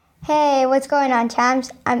Hey, what's going on,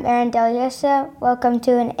 champs? I'm Aaron Deliosa. Welcome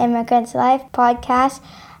to an Immigrant's Life podcast,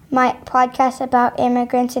 my podcast about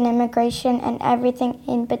immigrants and immigration and everything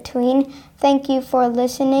in between. Thank you for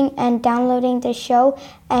listening and downloading the show,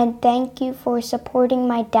 and thank you for supporting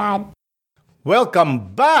my dad.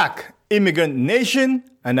 Welcome back, Immigrant Nation.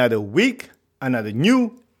 Another week, another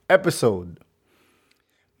new episode.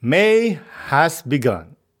 May has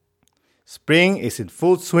begun. Spring is in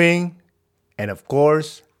full swing, and of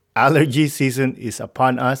course, allergy season is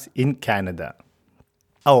upon us in Canada.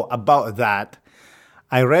 Oh, about that,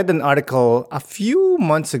 I read an article a few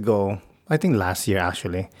months ago, I think last year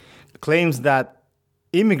actually, claims that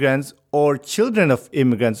immigrants or children of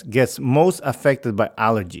immigrants gets most affected by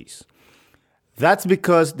allergies. That's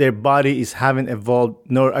because their body haven't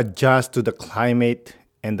evolved nor adjust to the climate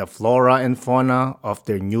and the flora and fauna of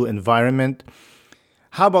their new environment.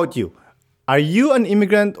 How about you? Are you an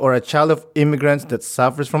immigrant or a child of immigrants that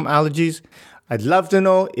suffers from allergies? I'd love to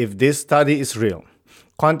know if this study is real.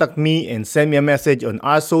 Contact me and send me a message on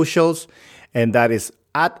our socials, and that is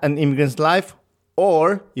at An Immigrant's Life,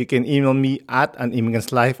 or you can email me at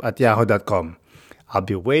animmigrantslife@yahoo.com. I'll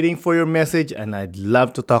be waiting for your message, and I'd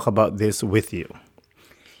love to talk about this with you.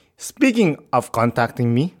 Speaking of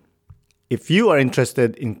contacting me, if you are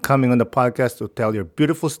interested in coming on the podcast to tell your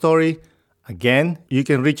beautiful story, again, you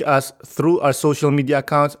can reach us through our social media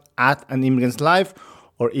accounts at An Immigrant's Life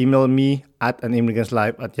or email me at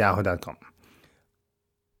animmigrantslife@yahoo.com.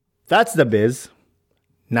 That's the biz.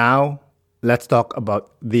 Now, let's talk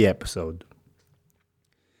about the episode.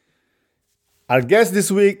 Our guest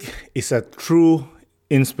this week is a true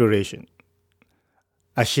inspiration.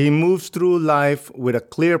 As she moves through life with a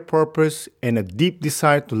clear purpose and a deep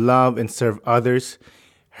desire to love and serve others,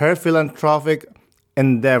 her philanthropic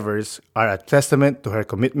endeavors are a testament to her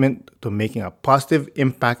commitment to making a positive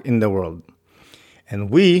impact in the world. And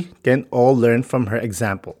we can all learn from her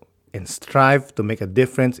example and strive to make a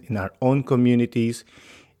difference in our own communities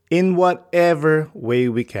in whatever way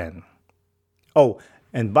we can. Oh,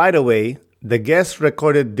 and by the way, the guest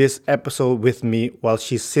recorded this episode with me while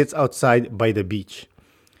she sits outside by the beach,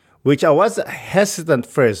 which I was hesitant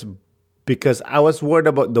first because I was worried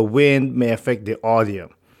about the wind may affect the audio.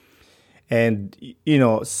 And,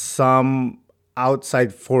 some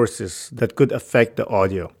outside forces that could affect the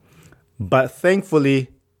audio. But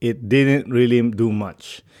thankfully, it didn't really do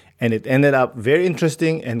much. And it ended up very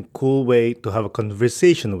interesting and cool way to have a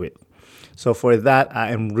conversation with. So for that,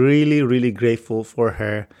 I am really, really grateful for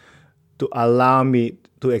her to allow me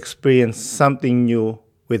to experience something new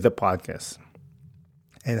with the podcast.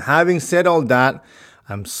 And having said all that,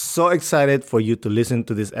 I'm so excited for you to listen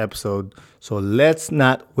to this episode, so let's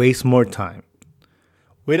not waste more time.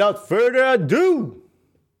 Without further ado,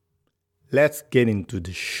 let's get into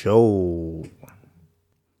the show.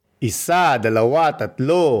 Isa, dalawa,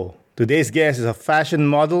 tatlo. Today's guest is a fashion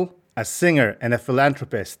model, a singer, and a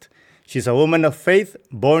philanthropist. She's a woman of faith,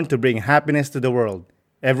 born to bring happiness to the world.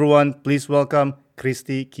 Everyone, please welcome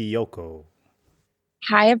Christy Kioko.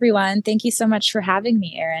 Hi, everyone. Thank you so much for having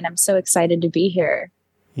me, Aaron. I'm so excited to be here.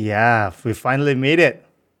 Yeah, we finally made it.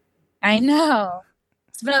 I know.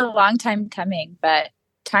 It's been a long time coming, but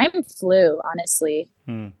time flew, honestly.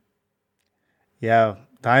 Yeah,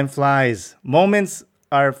 time flies. Moments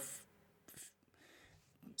are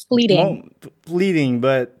fleeting,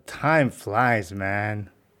 but time flies, man.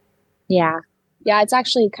 Yeah. Yeah, it's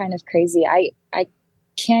actually kind of crazy. I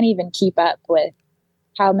can't even keep up with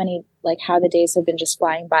how the days have been just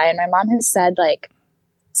flying by. And my mom has said,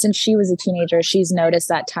 since she was a teenager, she's noticed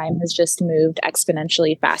that time has just moved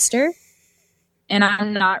exponentially faster. And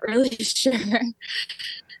I'm not really sure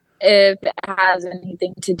if it has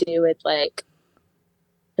anything to do with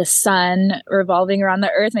the sun revolving around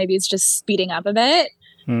the earth. Maybe it's just speeding up a bit.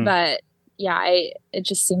 But yeah, it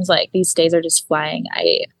just seems like these days are just flying.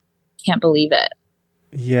 I can't believe it.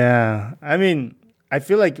 Yeah. I mean, I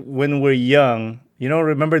feel like when we're young,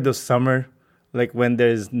 remember the summer, when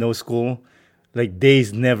there's no school?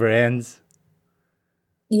 Days never ends.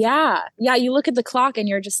 Yeah. Yeah. You look at the clock and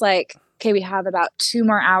you're just like, okay, we have about 2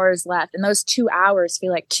 more hours left. And those 2 hours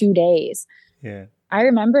feel like 2 days. Yeah. I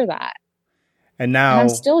remember that. And now I'm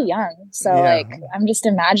still young. So I'm just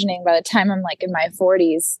imagining by the time I'm in my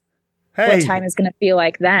 40s, what time is going to feel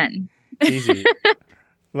like then. Easy.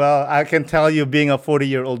 Well, I can tell you, being a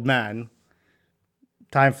 40-year-old man,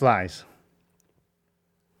 time flies.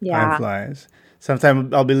 Yeah. Time flies.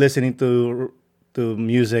 Sometimes I'll be listening to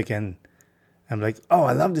music and I'm like, oh,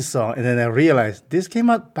 I love this song. And then I realize this came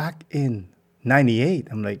out back in 98.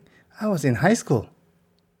 I'm like, I was in high school.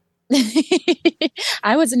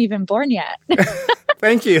 I wasn't even born yet.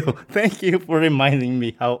 Thank you. Thank you for reminding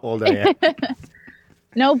me how old I am.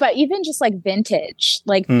 No, but even just like vintage,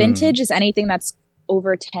 vintage is anything that's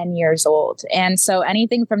over 10 years old. And so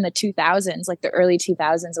anything from the 2000s, like the early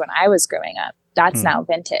 2000s when I was growing up, that's now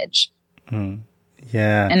vintage.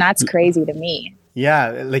 Yeah. And that's crazy to me.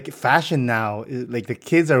 Yeah, like fashion now, like the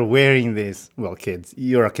kids are wearing this. Well, kids,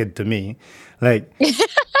 you're a kid to me. Like,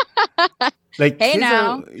 like Hey kids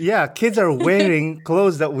now. kids are wearing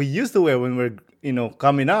clothes that we used to wear when we're,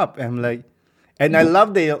 coming up. And I'm like, and I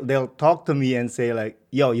love they'll talk to me and say like,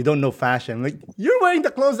 "Yo, you don't know fashion." I'm like, you're wearing the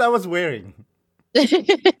clothes I was wearing.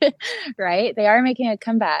 Right? They are making a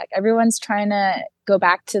comeback. Everyone's trying to go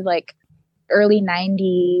back to like early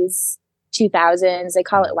 90s, 2000s. They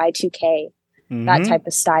call it Y2K. That type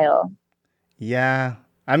of style. Yeah.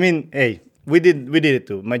 I mean, hey, we did it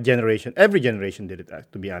too. My generation, every generation did it,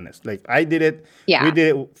 to be honest. Like I did it. Yeah. We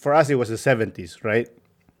did it. For us, it was the 70s, right?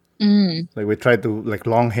 Like we tried to like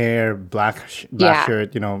long hair, black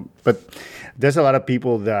shirt, But there's a lot of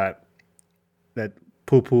people that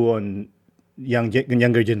poo-poo on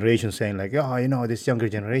younger generation saying like, oh, this younger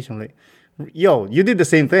generation. Like, yo, you did the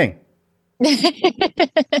same thing.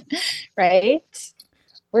 Right?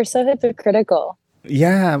 We're so hypocritical.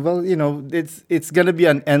 Yeah, well, it's gonna be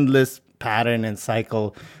an endless pattern and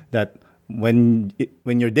cycle that when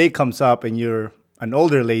your day comes up and you're an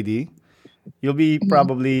older lady, you'll be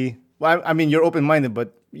probably, well, I mean, you're open minded,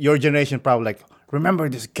 but your generation probably like, remember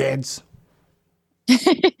these kids.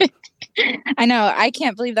 I know. I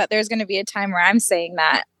can't believe that there's going to be a time where I'm saying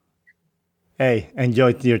that. Hey,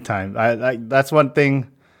 enjoy your time. That's one thing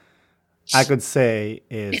I could say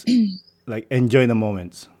is like enjoy the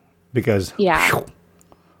moments. Because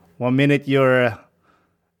one minute you're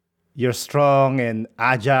strong and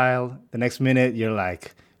agile, the next minute you're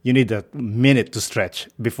like you need a minute to stretch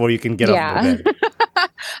before you can get off the bed.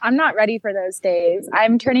 I'm not ready for those days.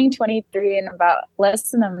 I'm turning 23 in about less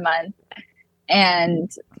than a month,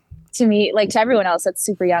 and to me, like to everyone else, that's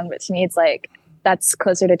super young, but to me, it's like that's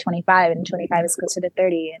closer to 25, and 25 is closer to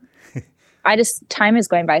 30. And time is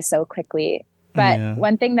going by so quickly. But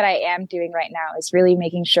one thing that I am doing right now is really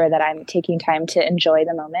making sure that I'm taking time to enjoy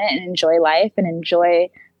the moment and enjoy life and enjoy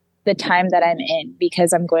the time that I'm in,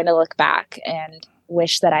 because I'm going to look back and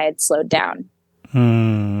wish that I had slowed down.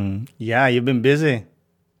 Yeah, you've been busy.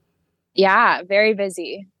 Yeah, very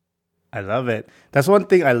busy. I love it. That's one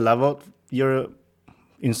thing I love about your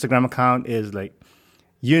Instagram account is like,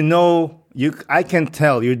 I can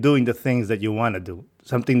tell you're doing the things that you want to do,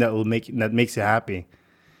 something that makes you happy.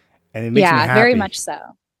 And it makes me happy. Very much so.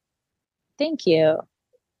 Thank you.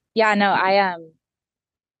 Yeah, no,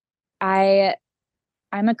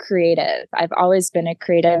 I'm a creative. I've always been a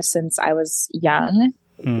creative since I was young.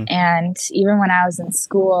 And even when I was in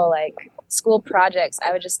school, like school projects,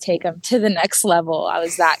 I would just take them to the next level. I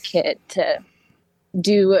was that kid to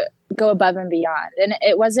go above and beyond. And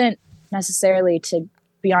it wasn't necessarily to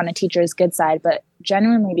be on a teacher's good side, but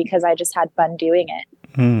genuinely because I just had fun doing it.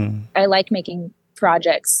 I like making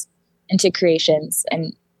projects into creations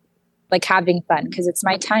and like having fun because it's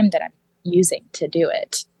my time that I'm using to do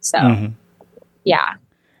it. So, yeah.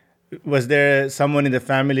 Was there someone in the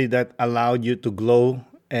family that allowed you to glow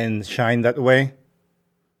and shine that way?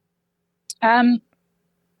 Well,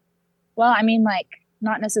 I mean, like,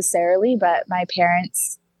 not necessarily, but my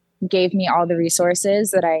parents gave me all the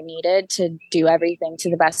resources that I needed to do everything to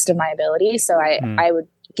the best of my ability. So I would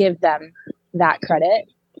give them that credit.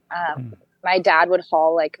 My dad would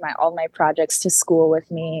haul like all my projects to school with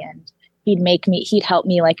me, and he'd help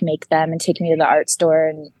me like make them and take me to the art store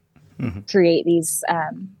and create these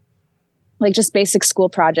like just basic school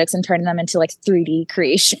projects and turn them into like 3D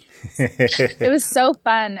creation. It was so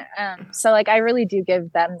fun. So like I really do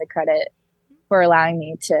give them the credit for allowing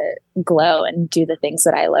me to glow and do the things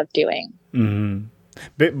that I love doing.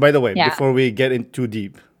 By the way, before we get in too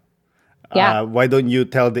deep, why don't you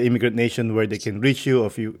tell the Immigrant Nation where they can reach you, or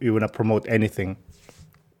if you want to promote anything?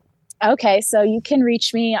 Okay, so you can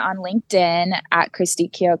reach me on LinkedIn at Christy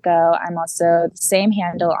Kioko. I'm also the same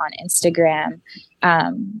handle on Instagram.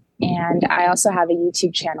 And I also have a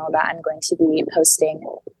YouTube channel that I'm going to be posting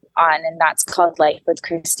on, and that's called Life with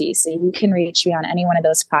Christy. So you can reach me on any one of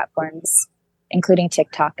those platforms, including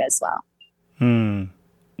TikTok as well. You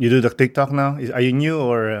do the TikTok now? Are you new,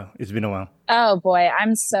 or it's been a while? Oh boy,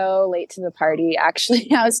 I'm so late to the party.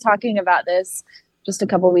 Actually, I was talking about this just a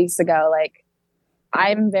couple weeks ago. Like,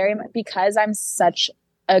 I'm because I'm such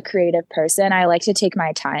a creative person, I like to take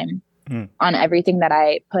my time on everything that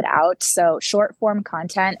I put out. So short form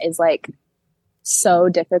content is like so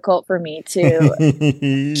difficult for me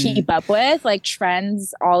to keep up with, like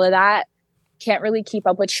trends, all of that. Can't really keep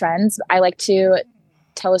up with trends. I like to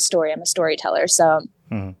tell a story. I'm a storyteller. So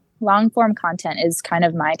Mhm. long form content is kind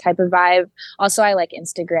of my type of vibe. Also, I like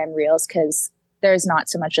Instagram reels because there's not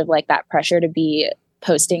so much of like that pressure to be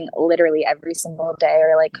posting literally every single day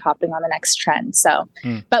or like hopping on the next trend. So,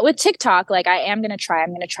 but with TikTok, like I'm going to try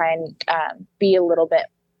and be a little bit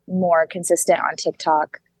more consistent on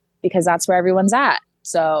TikTok because that's where everyone's at.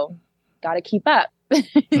 So got to keep up.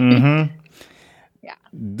 Mm-hmm. Yeah.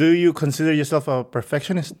 Do you consider yourself a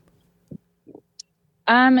perfectionist?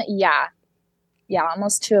 Yeah. Yeah,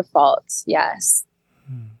 almost to a fault. Yes.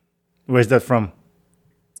 Where's that from?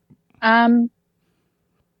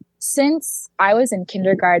 Since I was in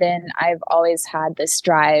kindergarten, I've always had this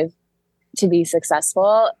drive to be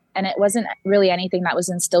successful, and it wasn't really anything that was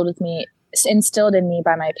instilled in me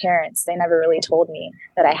by my parents. They never really told me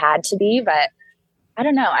that I had to be, but I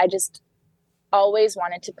don't know. I just always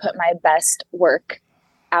wanted to put my best work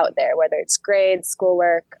out there, whether it's grades,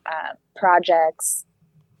 schoolwork, projects.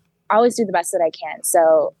 I always do the best that I can.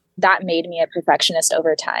 So that made me a perfectionist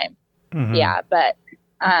over time. Mm-hmm. Yeah, but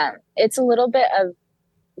it's a little bit of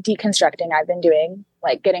deconstructing I've been doing,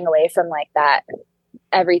 like getting away from like that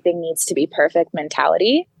everything needs to be perfect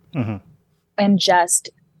mentality, and just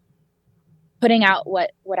putting out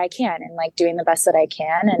what I can and like doing the best that I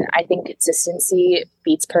can. And I think consistency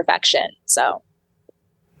beats perfection. So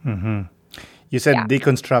You said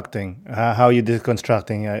deconstructing. How are you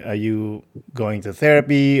deconstructing? Are you going to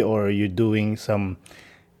therapy or are you doing some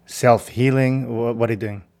self-healing? What are you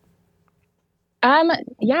doing?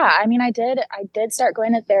 Yeah, I mean, I did start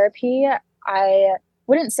going to therapy. I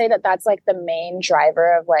wouldn't say that that's like the main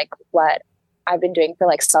driver of like what I've been doing for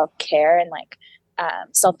like self-care and like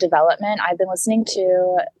self-development. I've been listening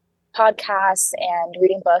to podcasts and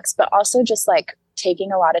reading books, but also just like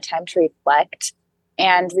taking a lot of time to reflect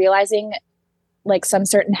and realizing like some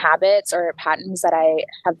certain habits or patterns that I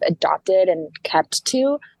have adopted and kept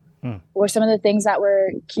to were some of the things that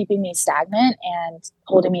were keeping me stagnant and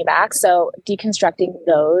holding me back. So deconstructing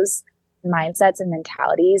those mindsets and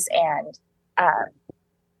mentalities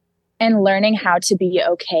and learning how to be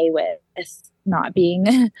okay with not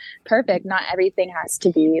being perfect. Not everything has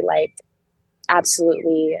to be like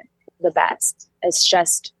absolutely the best. It's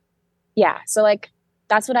just, yeah. So like,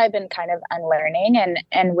 that's what I've been kind of unlearning.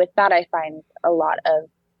 And with that, I find a lot of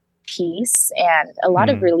peace and a lot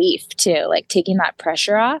of relief too, like taking that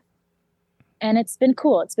pressure off. And it's been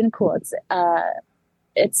cool.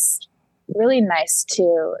 It's really nice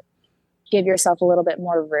to give yourself a little bit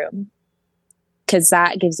more room because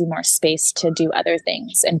that gives you more space to do other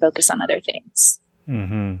things and focus on other things.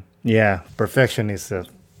 Yeah, perfection is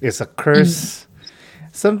a curse,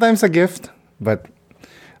 sometimes a gift, but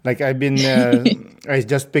like I've been, I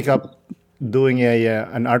just pick up doing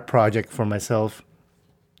an art project for myself,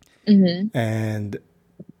 and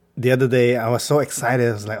the other day I was so excited.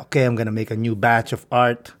 I was like, okay, I'm gonna make a new batch of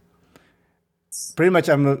art. Pretty much,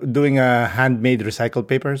 I'm doing handmade recycled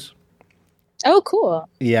papers. Oh, cool!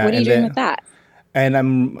 Yeah, what are you doing with that? And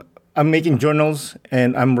I'm making journals,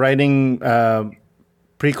 and I'm writing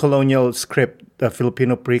pre-colonial script, the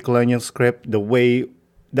Filipino pre-colonial script, the way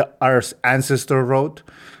our ancestor wrote.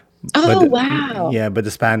 Oh, wow! Yeah, but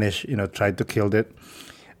the Spanish, tried to kill it.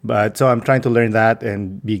 But so I'm trying to learn that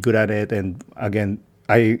and be good at it. And again,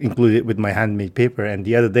 I include it with my handmade paper. And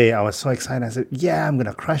the other day, I was so excited. I said, "Yeah, I'm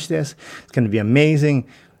gonna crush this. It's gonna be amazing."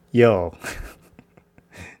 Yo,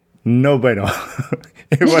 no bueno.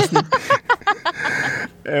 It was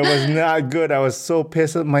it was not good. I was so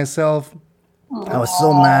pissed at myself. I was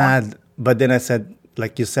so mad. But then I said,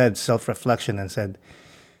 like you said, self-reflection, and said,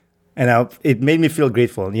 it made me feel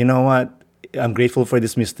grateful. You know what? I'm grateful for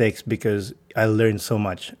these mistakes because I learned so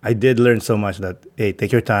much. I did learn so much that, hey,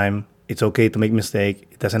 take your time. It's okay to make mistake.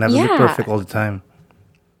 It doesn't have to be perfect all the time.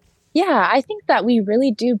 Yeah, I think that we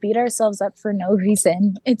really do beat ourselves up for no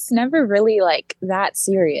reason. It's never really like that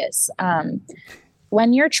serious.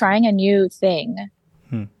 When you're trying a new thing,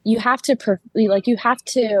 you have to you have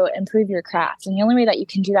to improve your craft, and the only way that you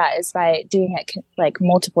can do that is by doing it like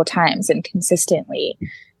multiple times and consistently.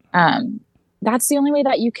 That's the only way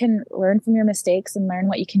that you can learn from your mistakes and learn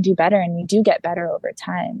what you can do better, and you do get better over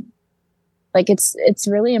time. Like it's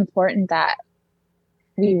really important that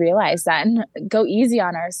we realize that and go easy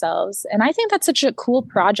on ourselves. And I think that's such a cool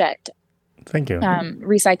project. Thank you.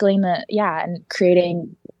 Recycling and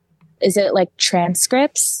creating, is it like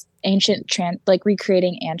transcripts? Like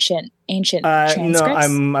recreating ancient transcripts? No,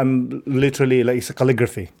 I'm literally like, it's a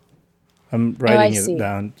calligraphy. I'm writing it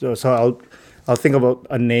down. So I'll think about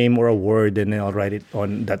a name or a word and then I'll write it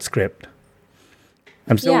on that script.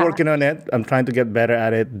 I'm still working on it. I'm trying to get better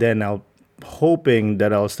at it. Then hoping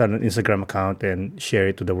that I'll start an Instagram account and share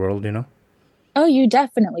it to the world, Oh, you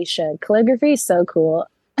definitely should. Calligraphy is so cool.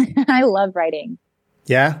 I love writing.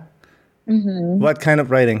 Yeah? What kind of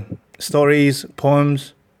writing? Stories,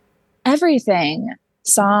 poems? Everything.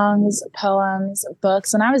 Songs, poems,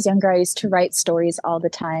 books. When I was younger, I used to write stories all the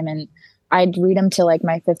time, and I'd read them to like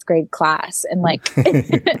my fifth grade class, and like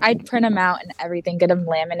I'd print them out and everything, get them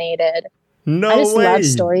laminated. I No just love way.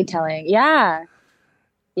 storytelling. Yeah.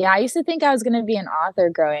 Yeah. I used to think I was going to be an author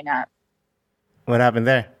growing up. What happened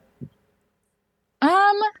there?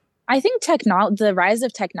 I think the rise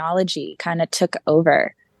of technology kind of took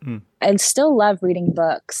over. I still love reading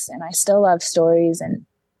books, and I still love stories and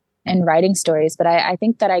writing stories, but I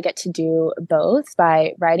think that I get to do both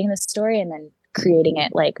by writing the story and then creating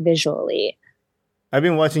it like visually. I've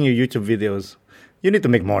been watching your YouTube videos. You need to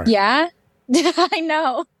make more. Yeah. I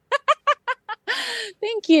know.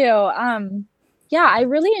 Thank you. Yeah, I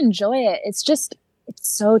really enjoy it. It's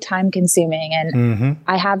so time consuming, and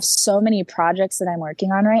I have so many projects that I'm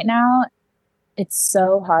working on right now. It's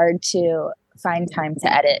so hard to find time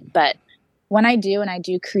to edit, but when I do and I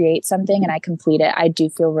do create something and I complete it, I do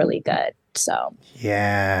feel really good. So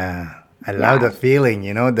yeah, I love that feeling,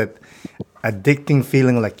 that addicting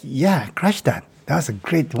feeling like, yeah, crush that. That was a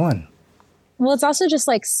great one. Well, it's also just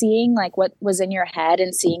like seeing like what was in your head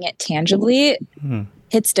and seeing it tangibly.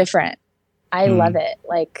 It's different. I love it.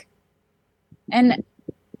 Like, and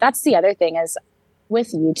that's the other thing is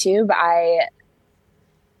with YouTube, I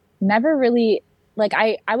never really like,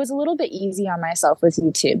 I was a little bit easy on myself with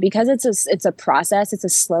YouTube because it's a process. It's a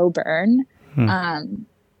slow burn.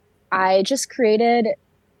 I just created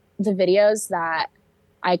the videos that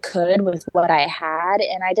I could with what I had,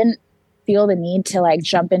 and I didn't feel the need to like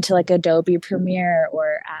jump into like Adobe Premiere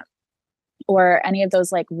or any of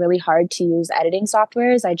those like really hard to use editing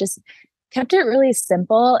softwares. I just kept it really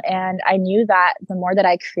simple, and I knew that the more that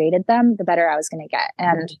I created them, the better I was going to get,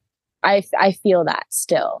 and I feel that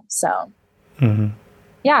still. So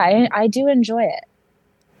yeah, I do enjoy it.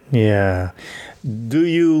 Yeah. Do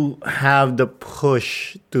you have the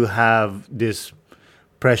push to have this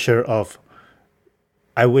pressure of,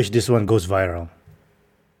 I wish this one goes viral?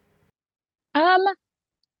 I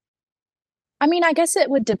mean, I guess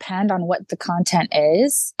it would depend on what the content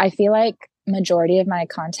is. I feel like majority of my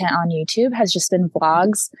content on YouTube has just been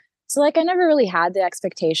vlogs. So like I never really had the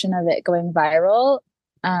expectation of it going viral,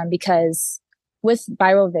 because with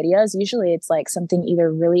viral videos, usually it's like something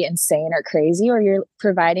either really insane or crazy, or you're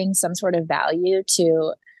providing some sort of value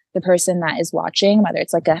to the person that is watching, whether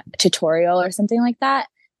it's like a tutorial or something like that.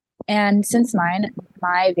 And since my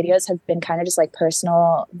videos have been kind of just like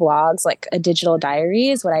personal vlogs, like a digital diary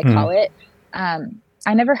is what I call it.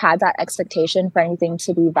 I never had that expectation for anything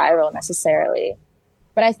to be viral necessarily.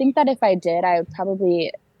 But I think that if I did, I would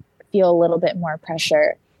probably feel a little bit more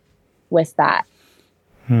pressure with that.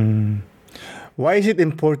 Why is it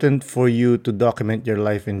important for you to document your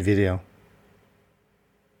life in video?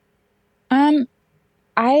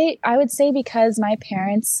 I would say because my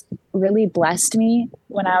parents really blessed me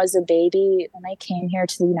when I was a baby. When I came here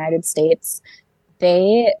to the United States,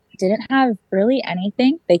 they didn't have really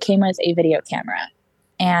anything. They came with a video camera.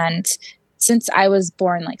 And since I was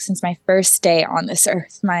born, like since my first day on this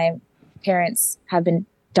earth, my parents have been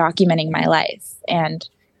documenting my life. And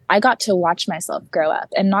I got to watch myself grow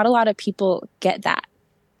up. And not a lot of people get that.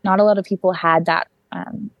 Not a lot of people had that,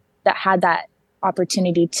 had that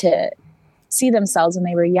opportunity to see themselves when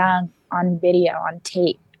they were young on video, on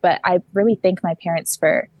tape. But I really thank my parents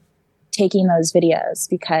for taking those videos,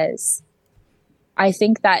 because I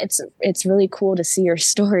think that it's really cool to see your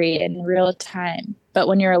story in real time, but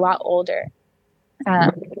when you're a lot older.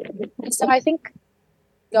 So I think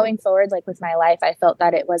going forward, like with my life, I felt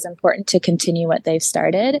that it was important to continue what they've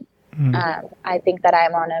started. I think that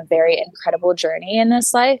I'm on a very incredible journey in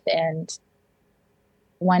this life, and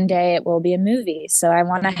one day it will be a movie. So I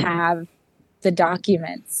want to have the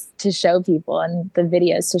documents to show people and the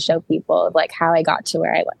videos to show people like how I got to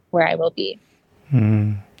where I will be.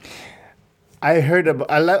 I heard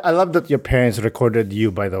about. I love that your parents recorded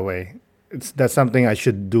you. By the way, that's something I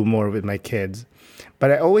should do more with my kids.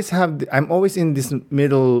 But I'm always in this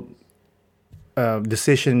middle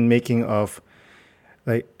decision making of,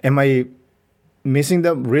 like, am I missing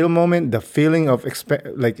the real moment, the feeling of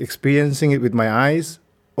experiencing it with my eyes,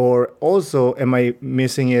 or also am I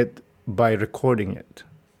missing it by recording it?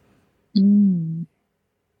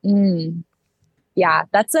 Yeah,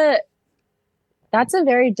 that's a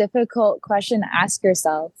very difficult question to ask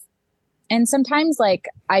yourself. And sometimes like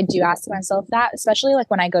I do ask myself that, especially like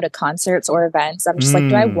when I go to concerts or events. I'm just like,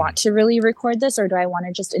 do I want to really record this, or do I want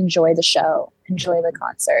to just enjoy the show, enjoy the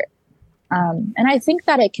concert? And I think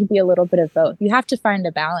that it can be a little bit of both. You have to find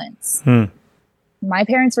a balance. my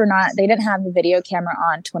parents they didn't have the video camera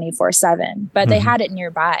on 24/7, but they had it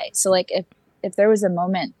nearby. So like if there was a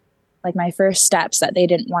moment, like my first steps that they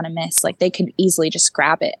didn't want to miss, like they could easily just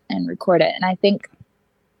grab it and record it. And I think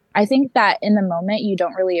that in the moment you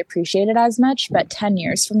don't really appreciate it as much, but 10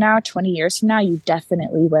 years from now, 20 years from now, you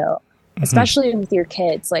definitely will, especially with your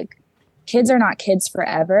kids. Like kids are not kids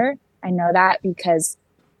forever. I know that because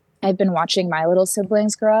I've been watching my little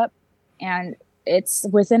siblings grow up, and it's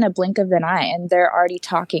within a blink of an eye and they're already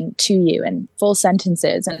talking to you in full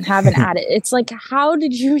sentences and haven't added. It's like, how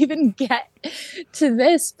did you even get to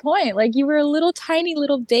this point? Like you were a little tiny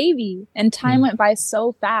little baby and time went by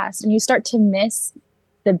so fast, and you start to miss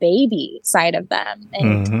the baby side of them.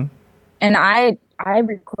 And I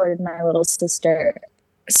recorded my little sister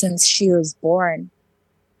since she was born,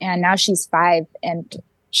 and now she's 5 and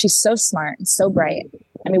she's so smart and so bright.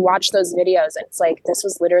 And we watch those videos and it's like, this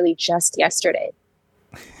was literally just yesterday.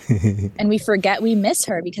 And we forget, we miss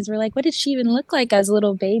her because we're like, what did she even look like as a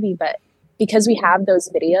little baby? But because we have those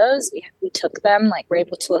videos, we took them, like we're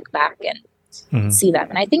able to look back and see them.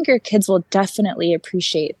 And I think your kids will definitely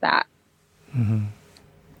appreciate that.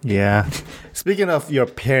 Yeah. Speaking of your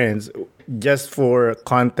parents, just for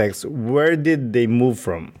context, where did they move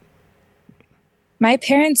from? My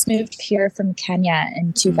parents moved here from Kenya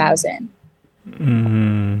in 2000.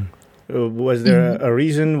 Was there a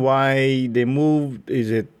reason why they moved?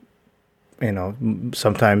 Is it,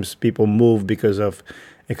 sometimes people move because of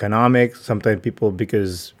economics, sometimes people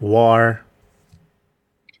because war?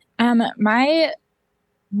 My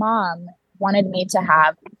mom wanted me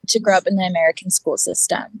to grow up in the American school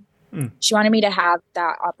system. She wanted me to have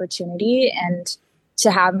that opportunity and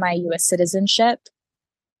to have my U.S. citizenship.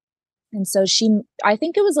 And so I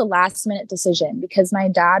think it was a last minute decision because my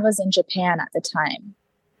dad was in Japan at the time.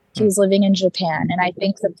 He was living in Japan. And I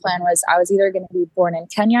think the plan was I was either going to be born in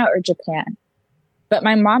Kenya or Japan. But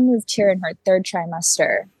my mom moved here in her 3rd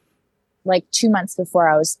trimester, like 2 months before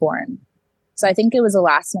I was born. So I think it was a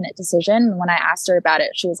last minute decision. When I asked her about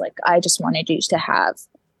it, she was like, I just wanted you to have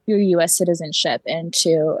your U.S. citizenship and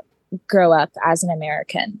to grow up as an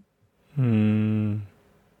American.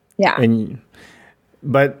 Yeah.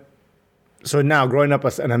 So now growing up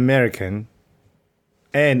as an American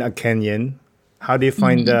and a Kenyan, how do you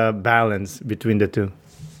find the balance between the two?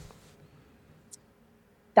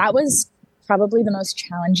 That was probably the most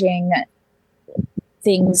challenging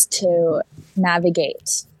things to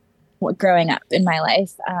navigate growing up in my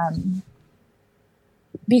life.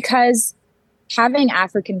 Because having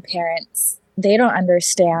African parents, they don't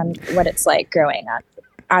understand what it's like growing up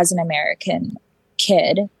as an American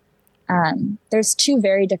kid. There's 2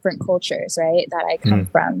 very different cultures, right, that I come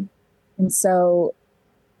from. And so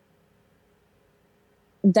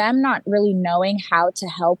them not really knowing how to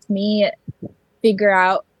help me figure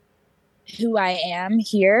out who I am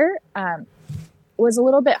here was a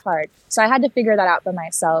little bit hard. So I had to figure that out by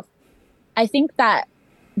myself. I think that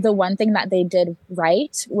the one thing that they did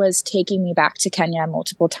right was taking me back to Kenya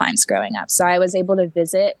multiple times growing up. So I was able to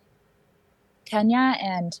visit Kenya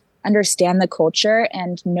and understand the culture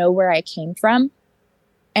and know where I came from.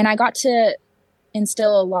 And I got to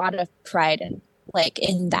instill a lot of pride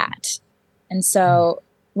in that. And so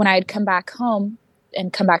when I'd come back home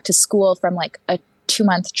and come back to school from like a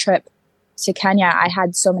 2-month trip to Kenya, I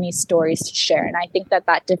had so many stories to share. And I think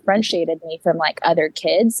that differentiated me from like other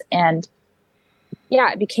kids. And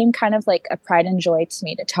yeah, it became kind of like a pride and joy to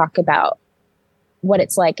me to talk about what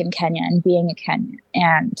it's like in Kenya and being a Kenyan.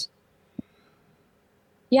 And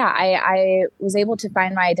yeah, I was able to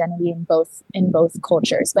find my identity in both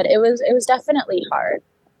cultures, but it was definitely hard.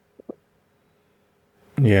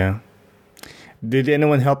 Yeah. Did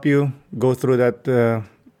anyone help you go through that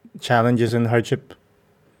challenges and hardship?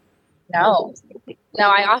 No,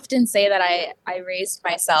 I often say that I raised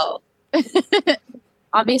myself.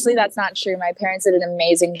 Obviously, that's not true. My parents did an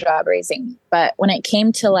amazing job raising me. But when it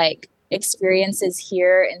came to like experiences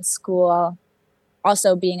here in school,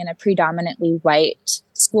 also being in a predominantly white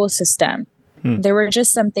school system, there were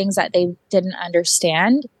just some things that they didn't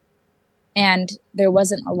understand. And there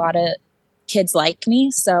wasn't a lot of kids like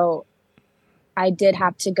me. So I did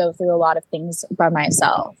have to go through a lot of things by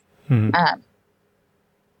myself.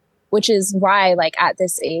 Which is why, like, at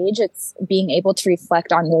this age, it's being able to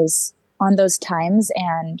reflect on those times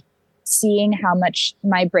and seeing how much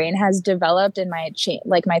my brain has developed and my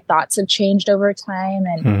thoughts have changed over time,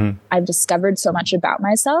 and I've discovered so much about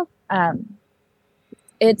myself.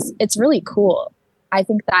 It's really cool. I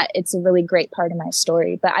think that it's a really great part of my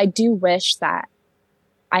story, but I do wish that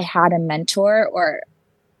I had a mentor or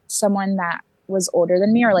someone that was older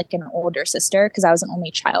than me, or like an older sister, because I was an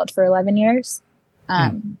only child for 11 years.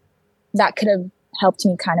 That could have helped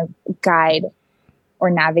me kind of guide or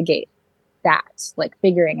navigate that, like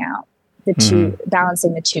figuring out the two,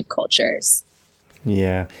 balancing the two cultures.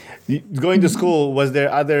 Yeah. Going to school, was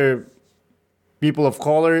there other people of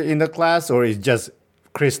color in the class, or is just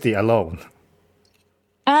Christy alone?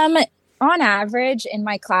 On average, in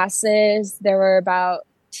my classes, there were about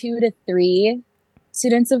 2 to 3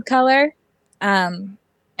 students of color. And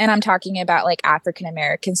I'm talking about like African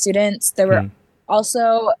American students. There were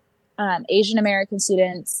also Asian American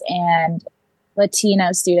students and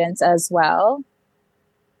Latino students as well.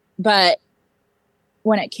 But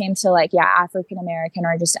when it came to like, African American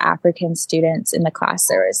or just African students in the class,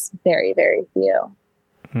 there was very, very few.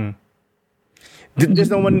 There's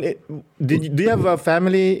no one. Do you have a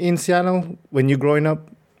family in Seattle when you're growing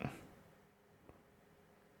up?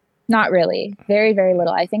 Not really. Very, very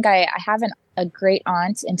little. I think I have a great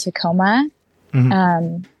aunt in Tacoma.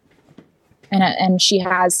 And she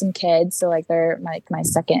has some kids. So like they're my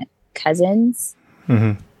second cousins.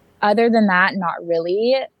 Other than that, not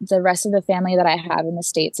really. The rest of the family that I have in the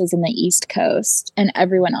States is in the East Coast, and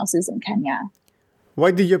everyone else is in Kenya.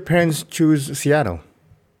 Why did your parents choose Seattle?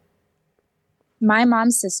 My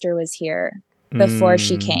mom's sister was here before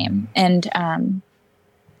she came. And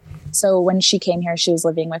so when she came here, she was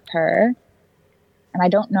living with her. And I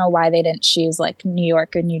don't know why they didn't choose like New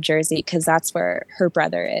York or New Jersey, because that's where her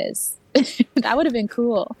brother is. That would have been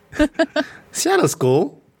cool. Seattle's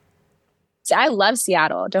cool. I love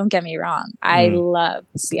Seattle. Don't get me wrong. I love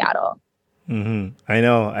Seattle. I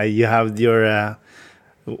know. You have your,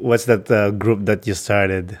 what's that group that you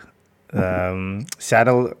started?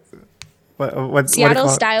 Seattle... Seattle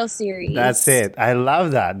Style Series. That's it. I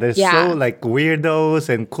love that. They're so like weirdos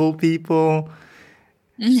and cool people.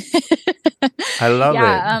 I love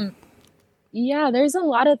it. There's a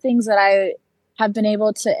lot of things that I have been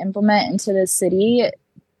able to implement into the city,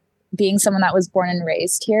 being someone that was born and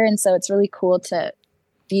raised here. And so it's really cool to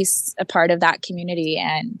be a part of that community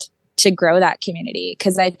and to grow that community,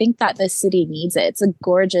 because I think that the city needs it. It's a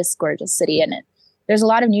gorgeous, gorgeous city. And there's a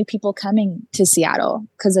lot of new people coming to Seattle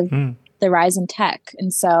because of the rise in tech.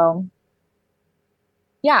 And so,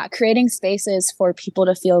 creating spaces for people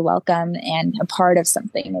to feel welcome and a part of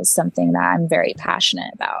something is something that I'm very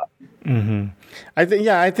passionate about. I think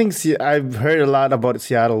I've heard a lot about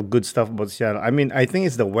Seattle, good stuff about Seattle. I mean, I think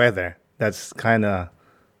it's the weather that's kind of,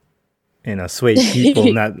 swayed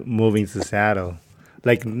people not moving to Seattle.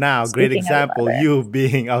 Like now, great example, you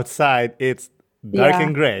being outside, it's dark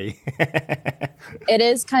and gray. It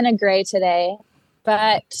is kind of gray today.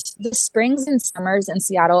 But the springs and summers in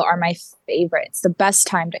Seattle are my favorite. It's the best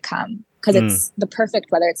time to come because it's the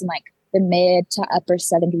perfect weather. It's in like the mid to upper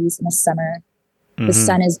 70s in the summer. The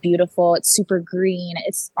sun is beautiful. It's super green.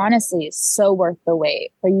 It's honestly so worth the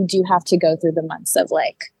wait. But you do have to go through the months of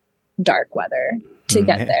like dark weather to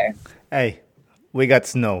get there. Hey, we got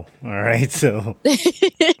snow. All right. So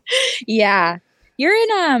yeah. You're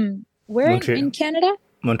in where in Canada?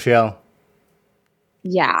 Montreal.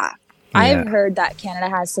 Yeah. I've heard that Canada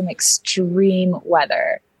has some extreme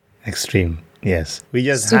weather. Extreme, yes.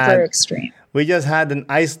 Super extreme. We just had an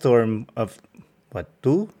ice storm of,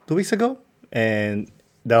 two weeks ago? And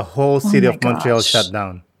the whole city of Montreal shut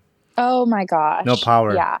down. Oh my gosh. No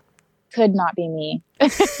power. Yeah. Could not be me.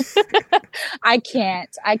 I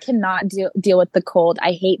cannot deal with the cold.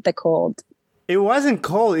 I hate the cold. It wasn't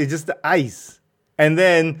cold. It's just the ice. And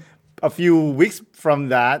then a few weeks from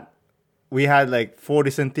that, we had like 40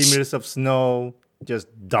 centimeters of snow, just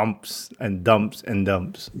dumps and dumps and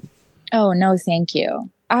dumps. Oh, no, thank you.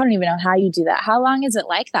 I don't even know how you do that. How long is it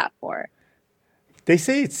like that for? They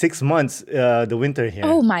say it's 6 months, the winter here.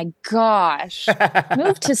 Oh, my gosh.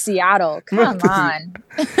 Move to Seattle. Come on.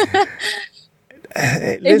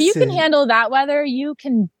 If you can handle that weather, you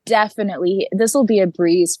can definitely, this will be a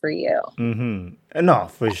breeze for you. No,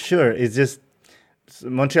 for sure. It's just,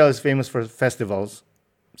 Montreal is famous for festivals.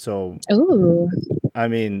 So, I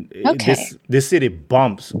mean, this city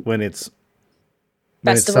bumps when it's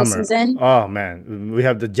Festival summer. Season. Oh man, we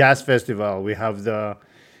have the jazz festival, we have the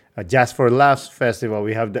Jazz for Laughs festival,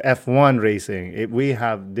 we have the F1 racing. We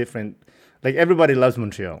have different, like everybody loves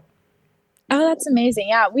Montreal. Oh, that's amazing!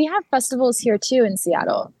 Yeah, we have festivals here too in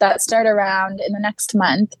Seattle that start around in the next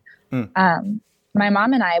month. My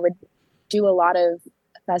mom and I would do a lot of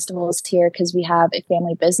festivals here because we have a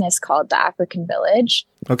family business called the African Village.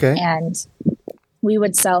 Okay. And we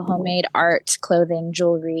would sell homemade art, clothing,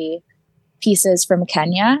 jewelry, pieces from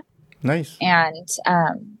Kenya. Nice.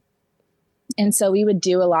 And so we would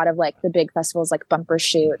do a lot of like the big festivals like Bumper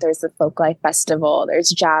Shoot. There's the Folk Life Festival. There's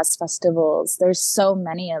jazz festivals. There's so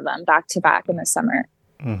many of them back to back in the summer.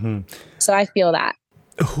 So I feel that.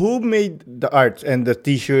 Who made the art and the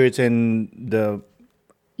T-shirts and the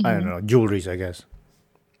I don't Mhm. know jewelries? I guess.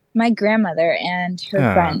 My grandmother and her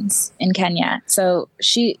Ah. friends in Kenya. So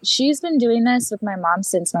she's been doing this with my mom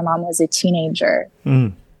since my mom was a teenager.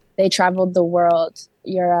 Mm. They traveled the world,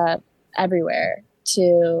 Europe, everywhere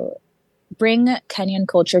to bring Kenyan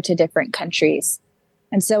culture to different countries.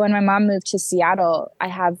 And so when my mom moved to Seattle, I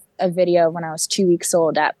have a video when I was 2 weeks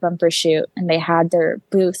old at Bumper Shoot, and they had their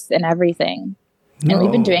booth and everything. And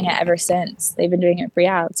we've been doing No. it ever since. They've been doing it for,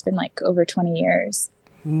 yeah, it's been like over 20 years.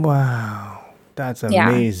 Wow, that's Yeah.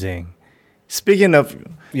 amazing. Speaking of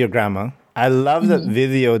your grandma, I love that Mhm.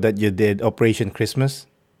 video that you did, Operation Christmas.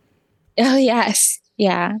 Oh, yes.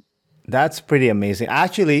 Yeah. That's pretty amazing.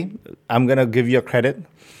 Actually, I'm gonna give you a credit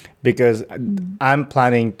because Mhm. I'm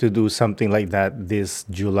planning to do something like that this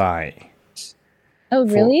July Oh,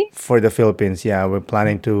 really? for the Philippines. Yeah, we're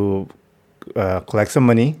planning to collect some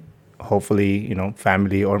money. Hopefully,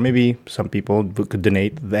 family or maybe some people who could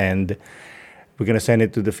donate, and we're gonna send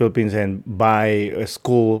it to the Philippines and buy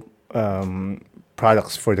school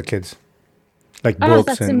products for the kids, like Oh,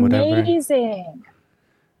 books that's and whatever. amazing.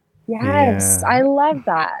 Yes, Yeah, I love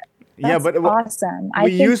that. yeah, That's but awesome. I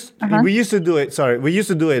we think, used uh-huh. we used to do it. Sorry, we used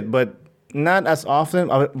to do it, but not as often.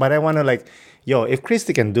 But I want to like, yo, if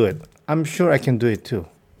Christy can do it, I'm sure I can do it too.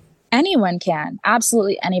 Anyone can.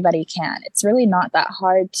 Absolutely anybody can. It's really not that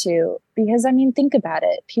hard to, because I mean, think about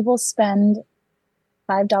it. People spend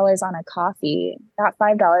 $5 on a coffee. That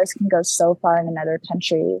 $5 can go so far in another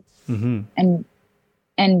country Mm-hmm. and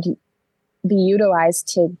and be utilized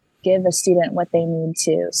to give a student what they need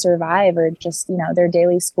to survive or just, their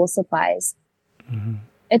daily school supplies.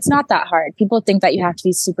 It's not that hard. People think that you have to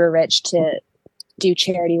be super rich to do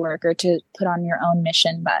charity work or to put on your own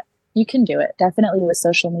mission, but you can do it. Definitely with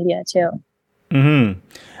social media too. Mm-hmm.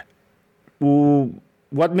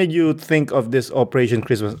 What made you think of this Operation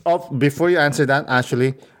Christmas? Oh, before you answer that,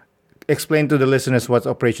 actually, explain to the listeners what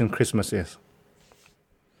Operation Christmas is.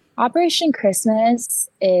 Operation Christmas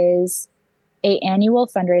is a annual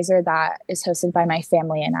fundraiser that is hosted by my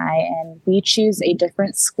family and I, and we choose a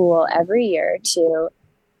different school every year to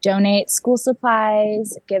donate school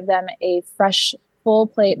supplies, give them a fresh, full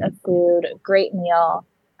plate of food, great meal,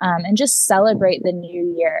 and just celebrate the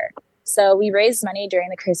new year. So we raise money during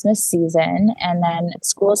the Christmas season, and then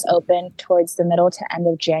schools open towards the middle to end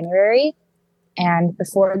of January. And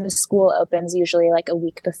before the school opens, usually like a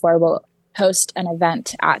week before, we'll host an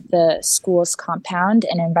event at the school's compound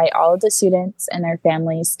and invite all of the students and their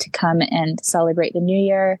families to come and celebrate the new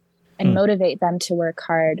year and motivate them to work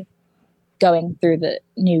hard going through the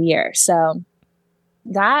new year. So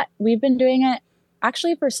that we've been doing it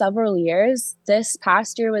actually for several years. This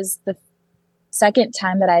past year was the second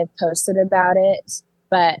time that I've posted about it,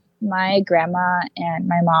 but my grandma and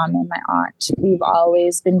my mom and my aunt, we've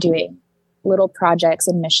always been doing little projects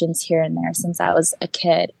and missions here and there since I was a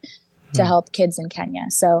kid to help kids in Kenya.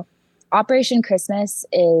 So Operation Christmas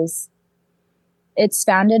it's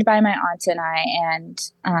founded by my aunt and I,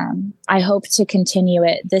 and I hope to continue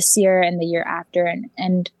it this year and the year after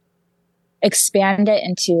and expand it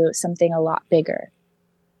into something a lot bigger.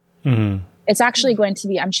 Mm-hmm. It's actually going to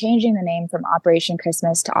be, I'm changing the name from Operation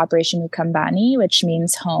Christmas to Operation Ukambani, which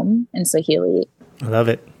means home in Swahili. I love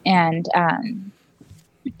it. And I'm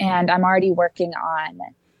already working on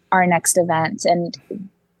our next event. And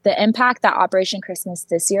the impact that Operation Christmas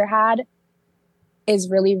this year had is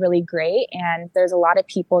really, really great. And there's a lot of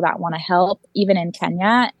people that want to help, even in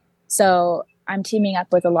Kenya. So I'm teaming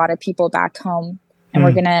up with a lot of people back home, and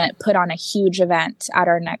we're going to put on a huge event at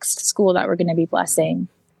our next school that we're going to be blessing.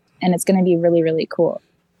 And it's going to be really, really cool.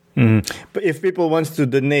 But if people wants to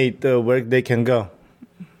donate, where they can go?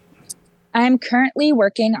 I'm currently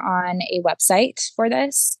working on a website for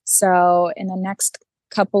this. So in the next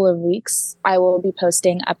couple of weeks, I will be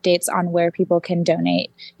posting updates on where people can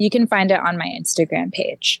donate. You can find it on my Instagram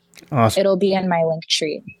page. Awesome. It'll be in my link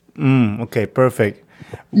tree. Okay, perfect.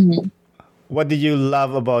 Mm-hmm. What did you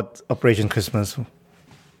love about Operation Christmas?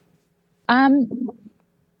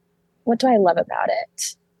 What do I love about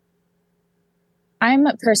it? I'm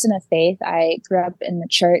a person of faith. I grew up in the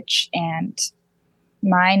church, and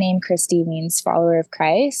my name, Christy, means follower of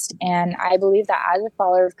Christ. And I believe that as a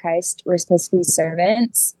follower of Christ, we're supposed to be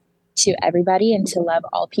servants to everybody and to love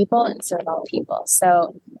all people and serve all people.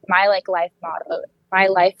 So my life motto, my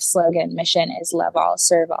life slogan, mission is love all,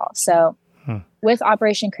 serve all. So with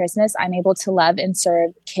Operation Christmas, I'm able to love and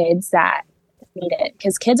serve kids that need it,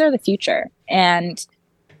 because kids are the future. And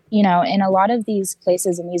in a lot of these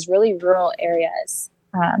places, in these really rural areas,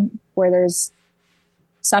 where there's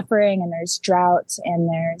suffering and there's drought and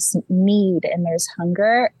there's need and there's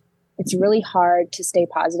hunger, it's really hard to stay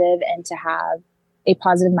positive and to have a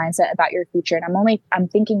positive mindset about your future. And I'm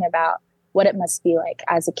thinking about what it must be like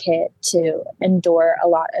as a kid to endure a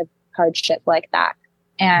lot of hardship like that.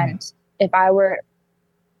 And if I were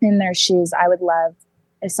in their shoes, I would love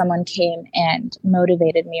if someone came and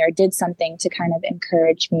motivated me or did something to kind of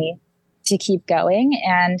encourage me to keep going.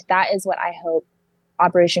 And that is what I hope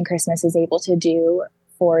Operation Christmas is able to do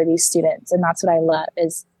for these students. And that's what I love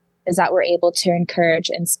is that we're able to encourage,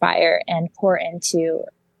 inspire, and pour into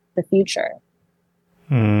the future.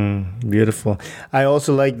 Beautiful. I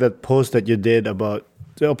also like that post that you did about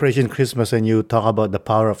the Operation Christmas, and you talk about the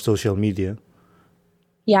power of social media.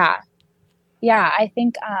 Yeah. I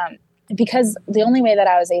think because the only way that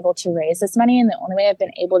I was able to raise this money and the only way I've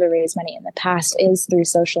been able to raise money in the past is through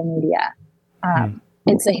social media.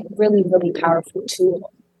 It's a really, really powerful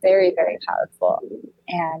tool. Very, very powerful.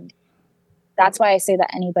 And that's why I say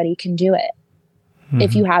that anybody can do it.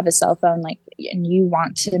 If you have a cell phone, and you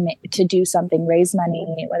want to do something, raise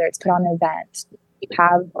money, whether it's put on an event, you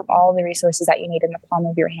have all the resources that you need in the palm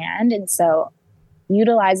of your hand. And so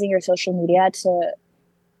utilizing your social media to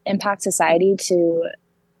impact society, to,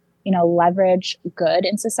 leverage good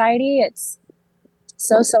in society, it's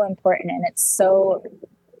so, so important. And it's so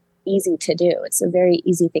easy to do. It's a very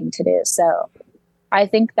easy thing to do. So I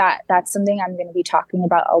think that that's something I'm going to be talking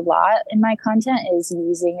about a lot in my content, is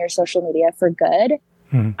using your social media for good,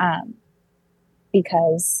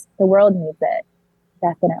 because the world needs it,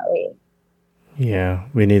 definitely. Yeah,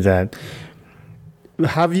 we need that.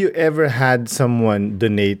 Have you ever had someone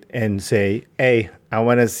donate and say, "Hey, I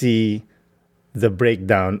want to see the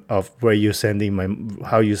breakdown of how you spending my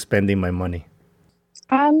money"?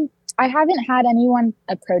 I haven't had anyone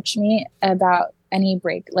approach me about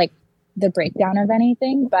the breakdown of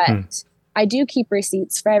anything, but I do keep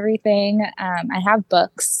receipts for everything. I have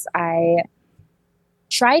books. I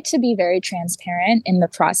try to be very transparent in the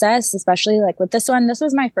process, especially with this one. This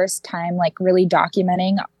was my first time really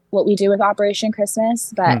documenting what we do with Operation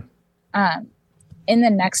Christmas, but in the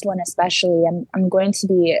next one especially, I'm going to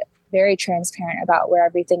be very transparent about where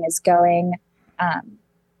everything is going.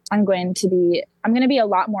 I'm going to be a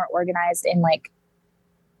lot more organized in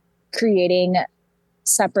creating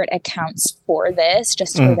separate accounts for this,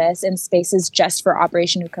 for this, and spaces just for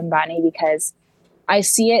Operation Ukambani, because I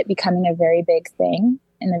see it becoming a very big thing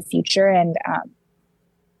in the future. And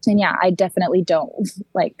yeah, I definitely don't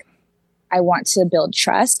I want to build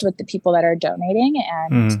trust with the people that are donating.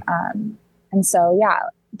 And so, yeah,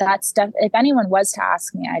 that's if anyone was to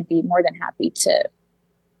ask me, I'd be more than happy to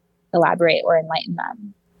elaborate or enlighten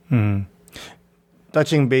them.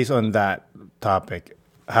 Touching base on that topic,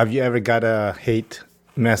 have you ever got a hate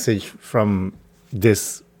message from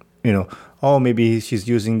this, oh, maybe she's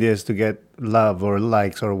using this to get love or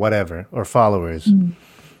likes or whatever, or followers?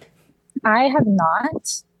 I have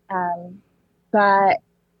not. But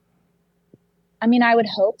I mean, I would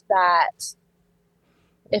hope that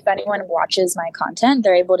if anyone watches my content,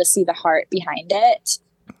 they're able to see the heart behind it.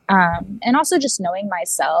 And also just knowing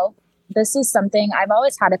myself, this is something I've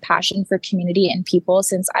always had a passion for community and people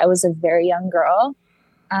since I was a very young girl.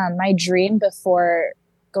 My dream before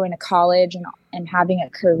going to college and having a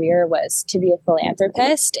career was to be a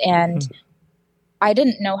philanthropist. And I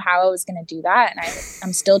didn't know how I was going to do that. And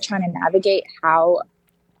I'm still trying to navigate how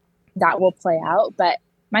that will play out. But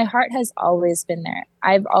my heart has always been there.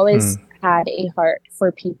 I've always had a heart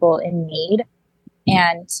for people in need.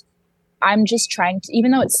 And I'm just trying to,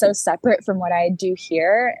 even though it's so separate from what I do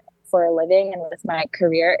here for a living and with my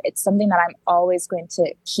career, it's something that I'm always going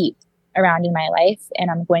to keep around in my life,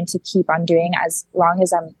 and I'm going to keep on doing as long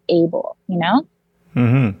as I'm able,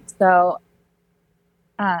 So,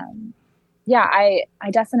 yeah, I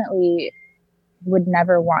definitely would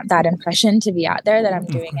never want that impression to be out there that I'm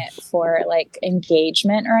doing it for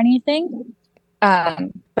engagement or anything.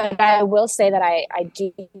 But I will say that I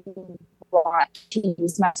do want to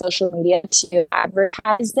use my social media to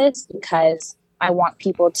advertise this, because I want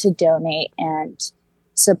people to donate and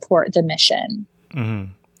support the mission.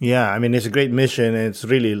 Yeah, I mean, it's a great mission, and it's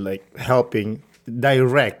really helping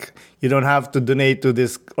direct. You don't have to donate to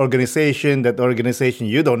this organization, that organization.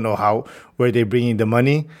 You don't know where they're bringing the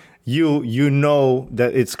money. You know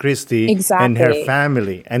that it's Christy and her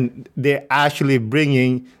family, and they're actually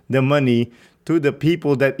bringing the money to the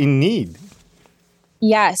people that in need.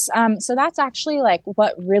 Yes. So that's actually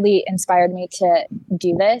what really inspired me to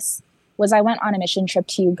do this. Was I went on a mission trip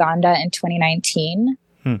to Uganda in 2019.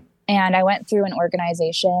 And I went through an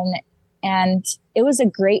organization, and it was a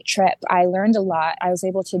great trip. I learned a lot. I was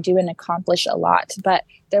able to do and accomplish a lot, but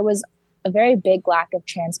there was a very big lack of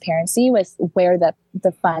transparency with where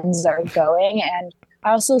the funds are going. And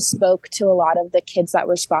I also spoke to a lot of the kids that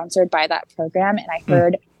were sponsored by that program, and I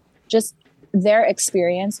heard just their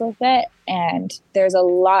experience with it. And there's a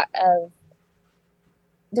lot of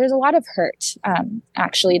hurt,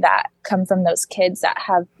 actually, that come from those kids that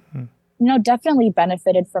have, definitely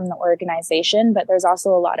benefited from the organization, but there's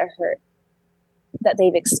also a lot of hurt that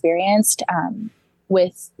they've experienced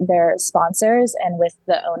with their sponsors and with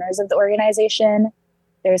the owners of the organization.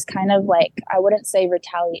 There's kind of like, I wouldn't say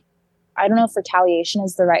I don't know if retaliation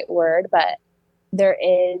is the right word, but there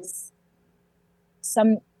is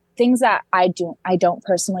some things that I don't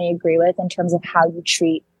personally agree with in terms of how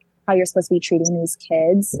you're supposed to be treating these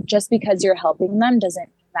kids. Just because you're helping them doesn't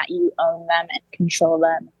mean that you own them and control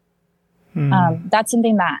them. That's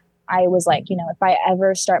something that I was like, if I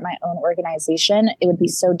ever start my own organization, it would be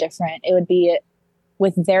so different. It would be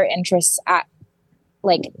with their interests at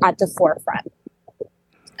the forefront.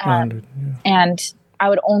 And I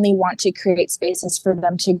would only want to create spaces for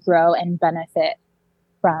them to grow and benefit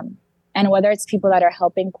from. And whether it's people that are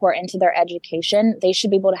helping pour into their education, they should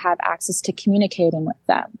be able to have access to communicating with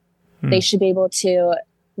them. They should be able to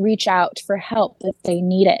reach out for help if they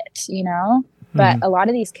need it, But a lot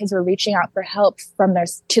of these kids were reaching out for help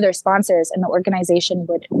to their sponsors, and the organization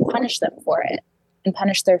would punish them for it and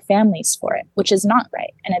punish their families for it, which is not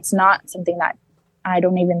right. And it's not something that I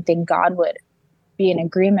don't even think God would be in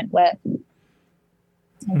agreement with.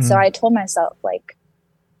 And so I told myself,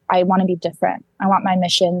 I want to be different. I want my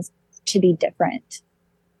missions to be different.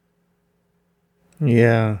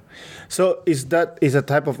 Yeah. So is a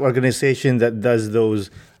type of organization that does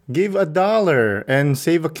those give $1 and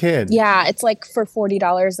save a kid? Yeah, it's like for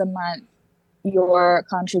 $40 a month, your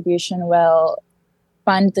contribution will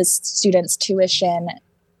fund the students' tuition,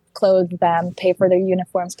 clothe them, pay for their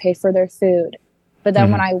uniforms, pay for their food. But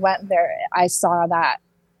then when I went there, I saw that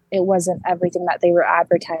it wasn't everything that they were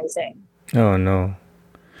advertising. Oh, no.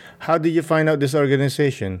 How did you find out this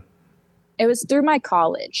organization? It was through my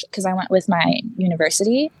college, because I went with my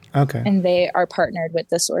university. Okay. And they are partnered with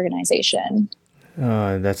this organization.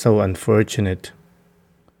 That's so unfortunate.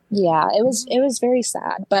 Yeah, it was very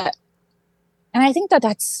sad. And I think that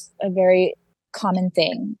that's a very common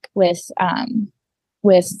thing with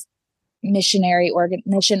mission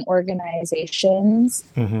organizations,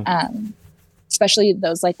 especially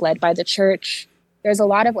those led by the church. There's a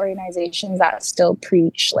lot of organizations that still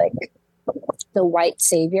preach the white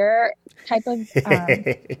savior type of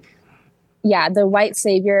the white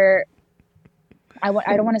savior. I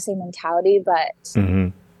don't want to say mentality, but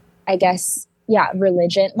I guess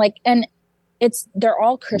religion. And they're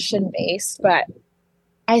all Christian based, but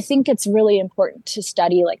I think it's really important to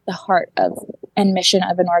study the heart of and mission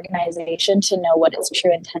of an organization to know what its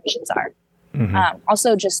true intentions are.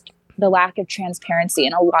 Also, just the lack of transparency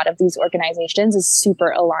in a lot of these organizations is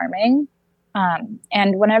super alarming.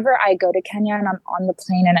 And whenever I go to Kenya and I'm on the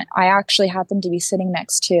plane, and I actually happen to be sitting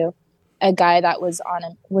next to a guy that was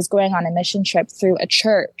going on a mission trip through a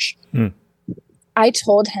church, I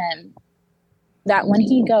told him that when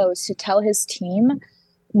he goes to tell his team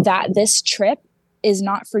that this trip is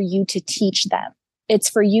not for you to teach them. It's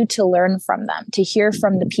for you to learn from them, to hear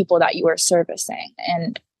from the people that you are servicing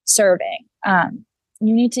and serving.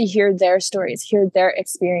 You need to hear their stories, hear their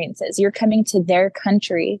experiences. You're coming to their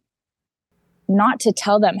country not to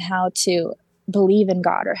tell them how to believe in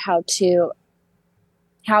God or how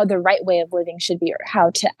the right way of living should be or how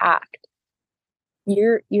to act.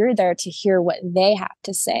 You're there to hear what they have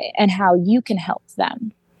to say and how you can help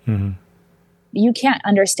them. You can't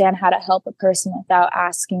understand how to help a person without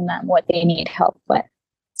asking them what they need help with.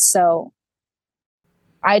 So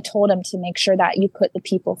I told him to make sure that you put the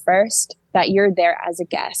people first, that you're there as a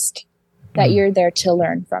guest, that you're there to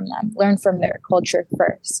learn from them, learn from their culture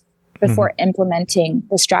first before implementing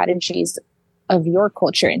the strategies of your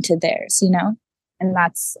culture into theirs, And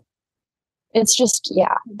that's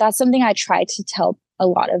something I try to tell a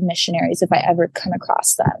lot of missionaries if I ever come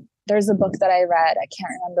across them. There's a book that I read. I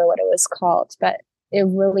can't remember what it was called, but it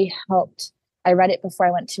really helped. I read it before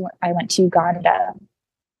I went to Uganda.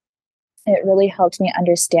 It really helped me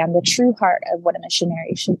understand the true heart of what a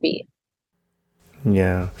missionary should be.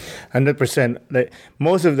 Yeah, 100%.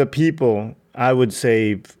 Most of the people, I would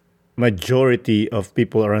say, majority of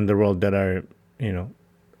people around the world that are,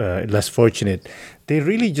 less fortunate, they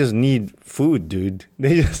really just need food, dude.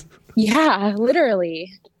 They just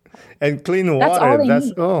literally. And clean water.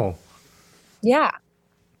 That's all. Yeah,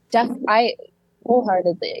 I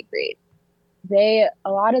wholeheartedly agree.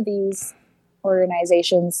 A lot of these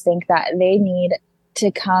organizations think that they need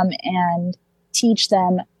to come and teach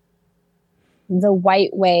them the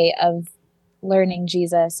white way of learning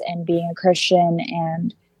Jesus and being a Christian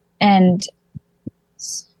and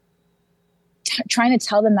trying to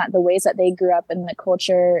tell them that the ways that they grew up in the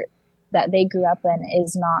culture that they grew up in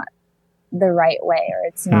is not the right way, or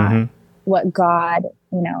it's not what God,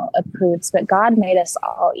 approves. But God made us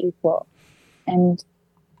all equal, and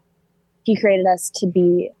he created us to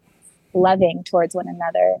be loving towards one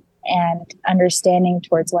another and understanding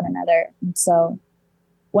towards one another. And so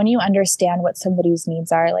when you understand what somebody's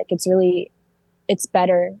needs are, like, it's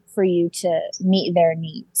better for you to meet their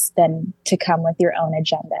needs than to come with your own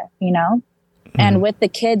agenda, And with the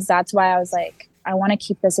kids, that's why I was like, I want to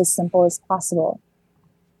keep this as simple as possible.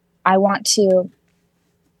 I want to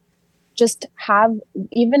just have,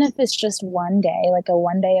 even if it's just one day, like a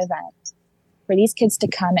one-day event, for these kids to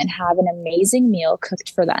come and have an amazing meal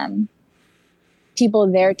cooked for them,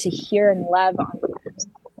 people there to hear and love on them,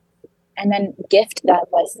 and then gift them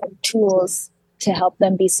with tools to help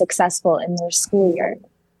them be successful in their school year.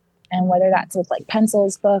 And whether that's with like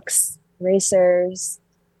pencils, books, erasers,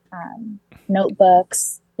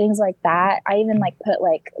 notebooks, things like that. I even like put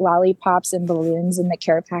like lollipops and balloons in the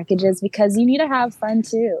care packages, because you need to have fun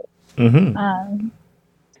too.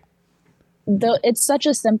 Though it's such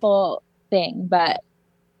a simple thing, but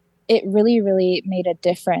it really, really made a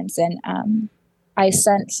difference. And I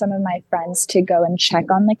sent some of my friends to go and check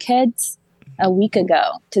on the kids a week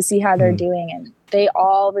ago to see how they're doing, and they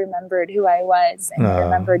all remembered who I was, and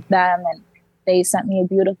remembered them, and they sent me a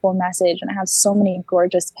beautiful message, and I have so many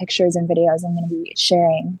gorgeous pictures and videos I'm going to be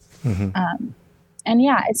sharing. And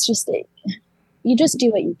yeah, it's just you just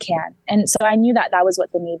do what you can. And so I knew that was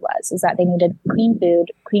what the need was, is that they needed clean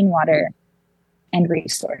food, clean water, and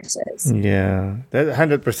resources. Yeah, that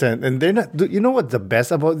 100%. And they're not, you know what the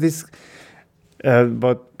best about this,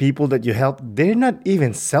 about people that you help, they're not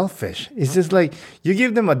even selfish. It's just like you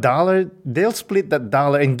give them $1, they'll split that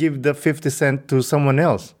dollar and give the 50 cents to someone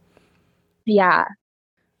else. Yeah.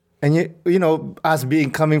 And us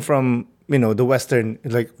coming from, the Western,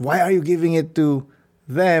 like, why are you giving it to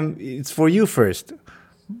them? It's for you first.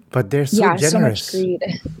 But they're so generous. So much greed.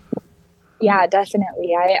 Yeah,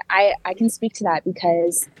 definitely. I can speak to that,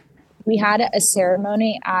 because we had a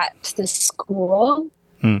ceremony at the school,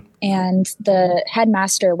 and the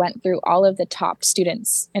headmaster went through all of the top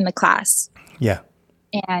students in the class. Yeah.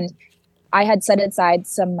 And I had set aside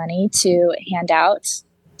some money to hand out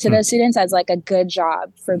to those students as like a good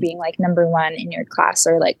job for being like number one in your class,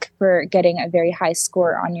 or like for getting a very high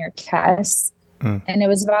score on your tests. And it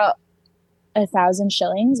was about 1,000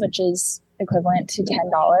 shillings, which is equivalent to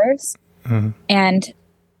 $10. And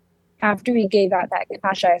after we gave out that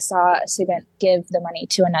cash, I saw a student give the money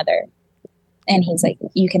to another, and he's like,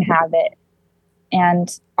 you can have it.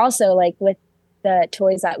 And also, like, with the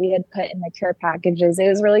toys that we had put in the care packages, it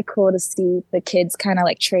was really cool to see the kids kind of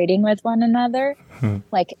like trading with one another.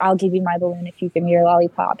 Like, I'll give you my balloon if you give me your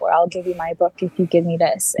lollipop, or I'll give you my book if you give me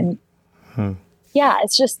this. And yeah,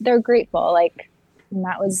 it's just, they're grateful. Like, and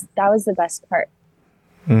that was the best part.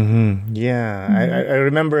 Yeah. I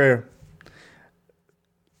remember,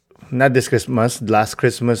 not this Christmas, last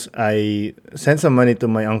Christmas, I sent some money to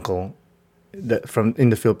my uncle from in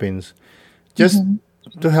the Philippines, just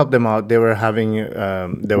to help them out. They were having,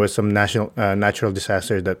 there was some natural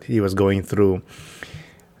disaster that he was going through.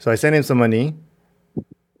 So I sent him some money,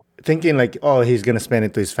 thinking like, oh, he's going to spend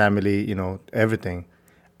it to his family, everything.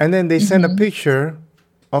 And then they sent a picture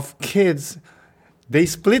of kids. They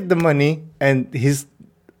split the money, and his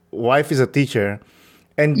wife is a teacher.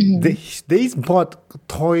 And they bought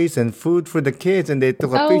toys and food for the kids, and they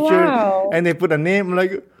took a picture, and they put a name. I'm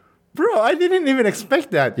like, bro, I didn't even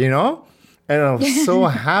expect that, And I was so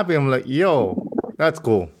happy. I'm like, yo, that's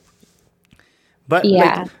cool. But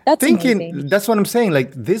yeah, that's thinking, amazing. That's what I'm saying.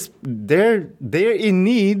 Like this, they're in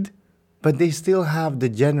need, but they still have the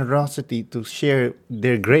generosity to share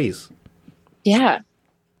their grace. Yeah.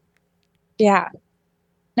 Yeah.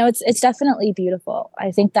 No, it's definitely beautiful.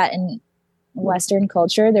 I think that in Western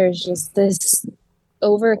culture, there's just this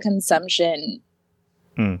overconsumption,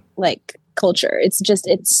 like, culture. It's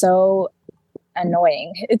so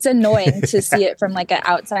annoying. It's annoying to see it from like an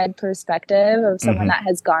outside perspective of someone that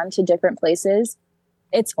has gone to different places.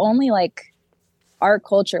 It's only like our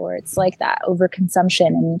culture where it's like that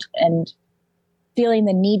overconsumption and feeling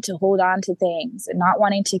the need to hold on to things and not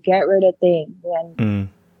wanting to get rid of things, and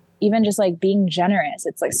even just like being generous.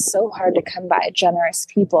 It's like so hard to come by generous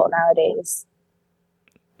people nowadays.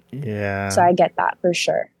 Yeah. So I get that for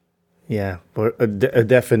sure. Yeah,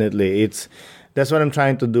 definitely. That's what I'm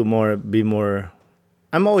trying to do more. Be more.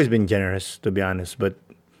 I'm always been generous, to be honest, but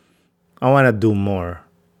I want to do more.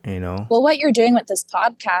 Well, what you're doing with this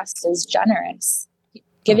podcast is generous.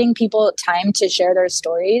 Giving people time to share their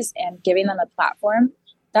stories and giving them a platform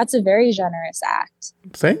that's a very generous act.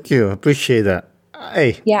 Thank you. Appreciate that.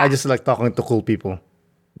 Hey, Yeah. I just like talking to cool people.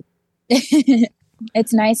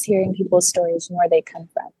 It's nice hearing people's stories and where they come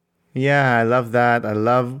from. Yeah, I love that. I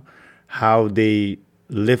love how they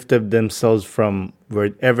lifted themselves from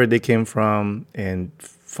wherever they came from and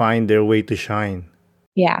find their way to shine.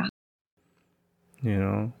 Yeah. You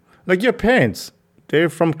know, like your parents, they're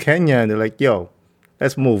from Kenya and they're like, yo,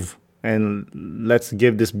 let's move and let's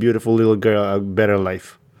give this beautiful little girl a better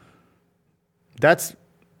life. That's,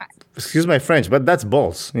 excuse my French, but that's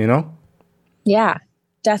balls, you know? Yeah,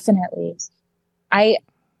 definitely. I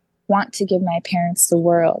want to give my parents the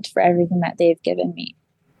world for everything that they've given me.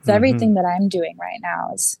 So everything that I'm doing right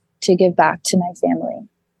now is to give back to my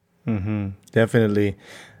family. Definitely.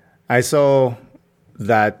 I saw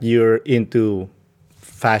that you're into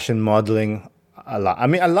fashion modeling a lot. I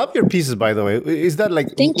mean, I love your pieces, by the way. Is that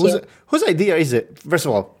like Thank you. whose idea is it? First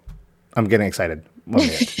of all, I'm getting excited. 1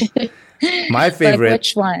 minute. My Like favorite,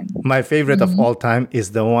 which one? my favorite of all time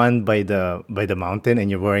is the one by the mountain, and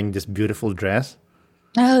you're wearing this beautiful dress.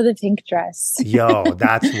 Oh, the pink dress. Yo,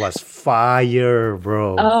 that was fire,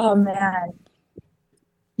 bro. Oh man.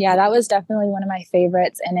 Yeah, that was definitely one of my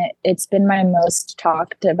favorites, and it's been my most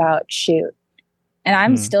talked about shoot. And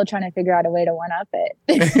I'm still trying to figure out a way to one up it.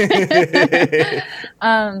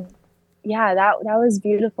 Yeah, that was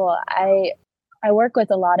beautiful. I work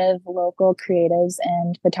with a lot of local creatives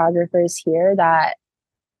and photographers here that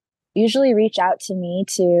usually reach out to me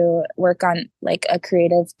to work on like a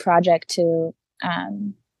creative project to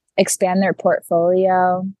expand their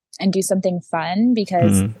portfolio and do something fun,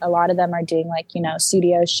 because a lot of them are doing like, you know,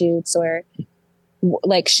 studio shoots or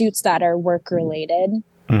like shoots that are work related.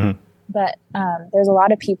 But there's a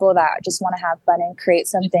lot of people that just want to have fun and create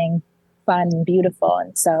something fun and beautiful.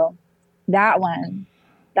 And so that one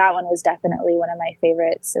was definitely one of my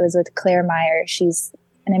favorites. It was with Claire Meyer. She's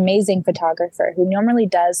an amazing photographer who normally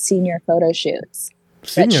does senior photo shoots.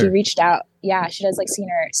 But she reached out. Yeah, she does like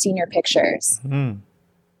senior pictures.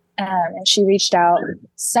 And she reached out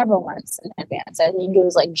several months in advance. I think it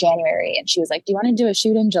was like January. And she was like, do you want to do a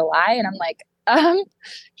shoot in July? And I'm like,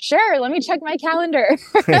 sure, let me check my calendar.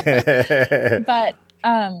 But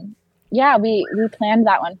yeah, we planned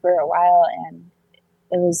that one for a while, and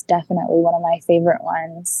it was definitely one of my favorite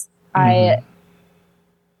ones.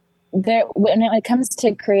 When it comes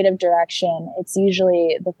to creative direction, it's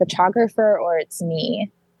usually the photographer or it's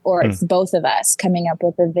me, or it's both of us coming up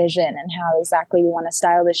with a vision and how exactly we want to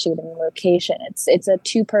style the shoot and the location. It's a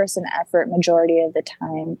 2-person effort majority of the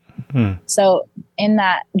time. So in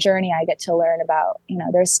that journey, I get to learn about, you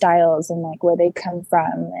know, their styles and like where they come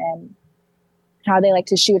from and how they like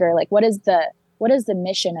to shoot, or like what is the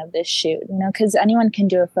mission of this shoot, you know, because anyone can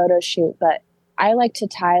do a photo shoot, but I like to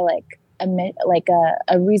tie like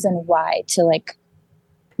a reason why to like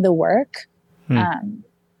the work,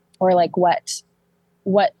 or like what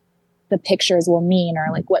the pictures will mean, or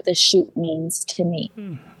like what the shoot means to me.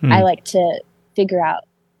 I like to figure out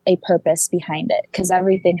a purpose behind it, because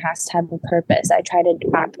everything has to have a purpose. I try to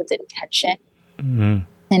act with intention and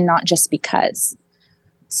not just because.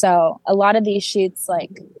 So a lot of these shoots,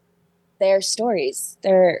 like, they're stories,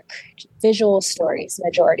 they're visual stories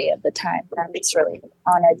majority of the time. And I'm just really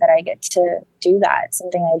honored that I get to do that. It's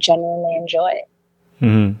something I genuinely enjoy.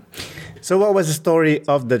 So what was the story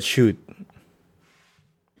of that shoot?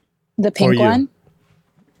 The pink one?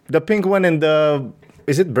 The pink one and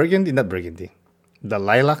is it burgundy? Not burgundy. The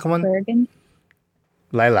lilac one? Burgundy?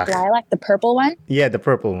 Lilac, the purple one? Yeah, the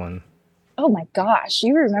purple one. Oh my gosh,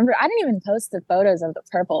 you remember? I didn't even post the photos of the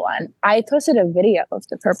purple one. I posted a video of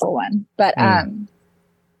the purple one. But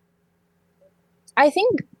I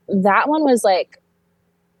think that one was like,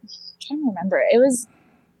 I'm trying to remember. It was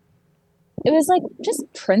like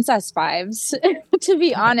just princess vibes, to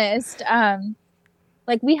be honest.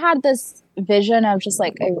 Like we had this vision of just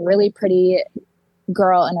like a really pretty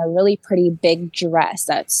girl in a really pretty big dress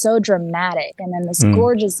that's so dramatic, and then this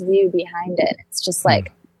gorgeous view behind it. It's just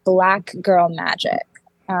like Black girl magic.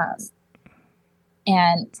 And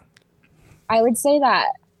I would say that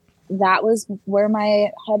was where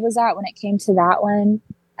my head was at when it came to that one.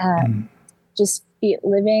 Just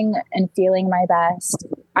living and feeling my best.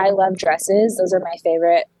 I love dresses. Those are my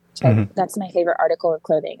favorite. That's my favorite article of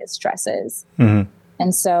clothing is dresses.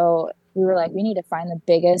 And so we were like, we need to find the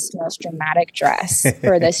biggest, most dramatic dress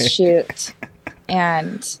for this shoot.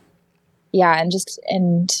 And yeah, and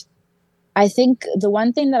I think the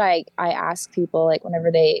one thing that I ask people, like whenever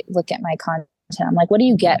they look at my content, I'm like, what do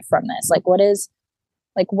you get from this? Like, what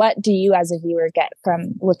do you as a viewer get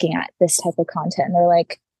from looking at this type of content? And they're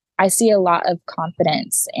like, I see a lot of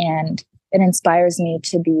confidence and it inspires me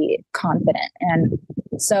to be confident. And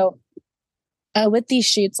so with these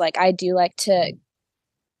shoots, like I do like to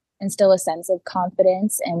instill a sense of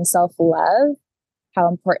confidence and self-love, how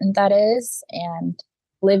important that is, and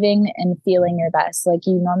living and feeling your best. Like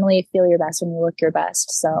you normally feel your best when you look your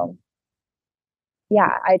best. So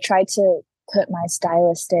yeah, I try to put my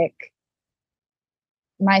style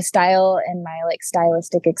and my like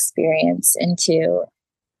stylistic experience into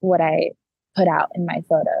what I put out in my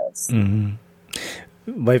photos. Mm-hmm.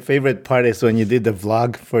 My favorite part is when you did the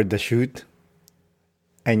vlog for the shoot,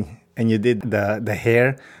 and you did the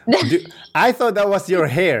hair. I thought that was your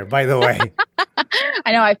hair, by the way.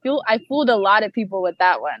 I know. I fooled a lot of people with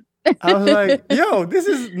that one. I was like, yo, this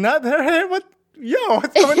is not her hair. What's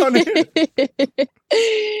going on here?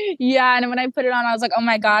 Yeah, and when I put it on, I was like, oh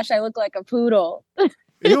my gosh, I look like a poodle.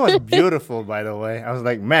 It was beautiful, by the way. I was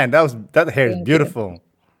like, man, that hair is beautiful.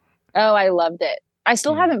 Oh, I loved it. I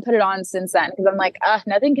still haven't put it on since then because I'm like,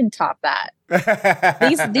 nothing can top that.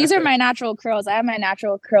 These are my natural curls. I have my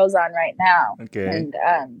natural curls on right now. Okay.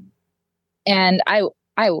 And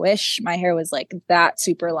I wish my hair was like that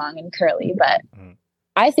super long and curly, but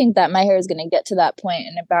I think that my hair is going to get to that point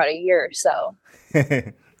in about a year or so.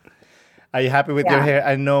 Are you happy with your hair?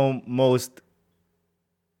 I know most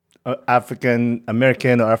African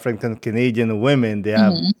American or African Canadian women, they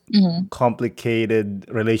have complicated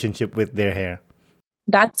relationship with their hair.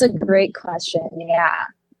 That's a great question. Yeah.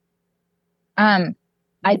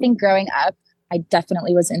 I think growing up, I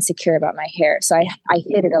definitely was insecure about my hair. So I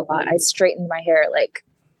hid it a lot. I straightened my hair like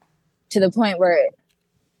to the point where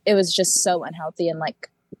it was just so unhealthy and like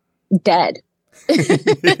dead.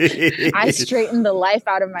 I straightened the life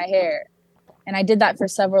out of my hair. And I did that for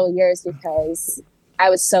several years because I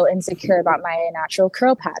was so insecure about my natural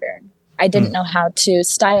curl pattern. I didn't know how to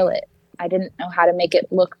style it. I didn't know how to make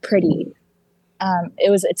it look pretty.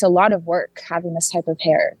 It's a lot of work having this type of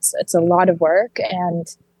hair. It's a lot of work. And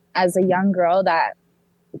as a young girl that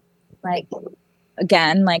like,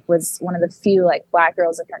 again, like was one of the few like Black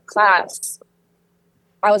girls in her class,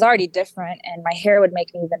 I was already different and my hair would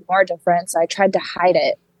make me even more different. So I tried to hide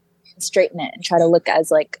it and straighten it and try to look as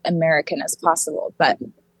like American as possible. But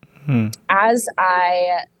as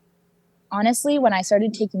honestly, when I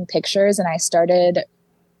started taking pictures and I started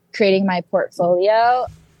creating my portfolio,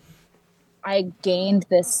 I gained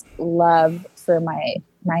this love for my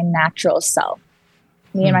natural self,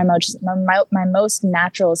 me and my most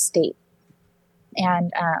natural state.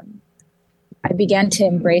 And I began to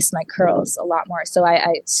embrace my curls a lot more. So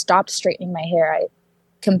I stopped straightening my hair.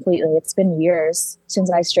 It's been years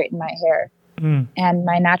since I straightened my hair. And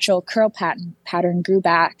my natural curl pattern grew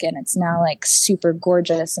back and it's now like super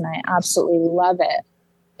gorgeous and I absolutely love it.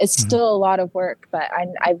 It's still a lot of work, but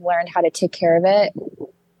I've learned how to take care of it.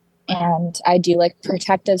 And I do like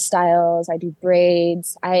protective styles. I do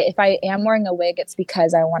braids. If I am wearing a wig, it's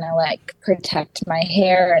because I want to like protect my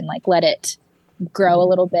hair and like let it grow a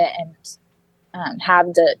little bit and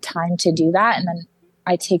have the time to do that. And then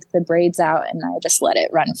I take the braids out and I just let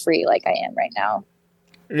it run free like I am right now.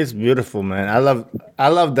 It's beautiful, man. I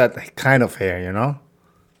love that kind of hair, you know?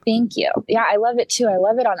 Thank you. Yeah, I love it too. I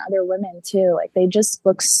love it on other women too. Like they just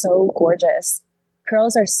look so gorgeous.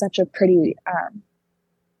 Curls are such a pretty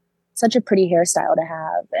hairstyle to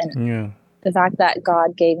have. And the fact that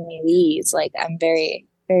God gave me these, like I'm very,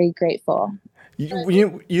 very grateful.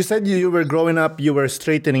 You said you were growing up, you were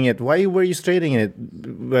straightening it. Why were you straightening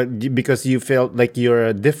it? Because you felt like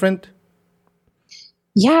you're different?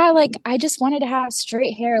 Yeah, like I just wanted to have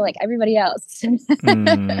straight hair like everybody else.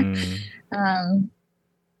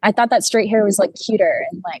 I thought that straight hair was like cuter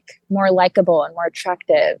and like more likable and more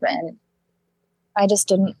attractive. And I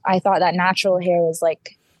thought that natural hair was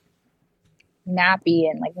like nappy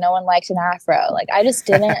and like no one liked an afro. Like I just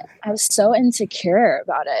didn't, I was so insecure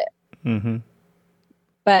about it.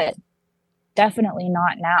 But definitely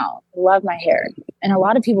not now. I love my hair. And a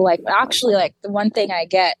lot of people like the one thing I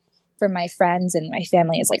get from my friends and my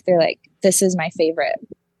family is like, they're like, this is my favorite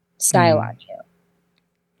style on you.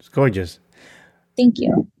 It's gorgeous. Thank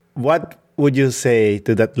you. What would you say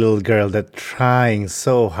to that little girl that's trying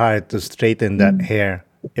so hard to straighten that hair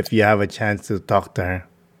if you have a chance to talk to her?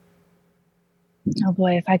 Oh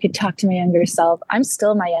boy, if I could talk to my younger self. I'm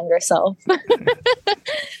still my younger self.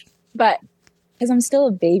 But because I'm still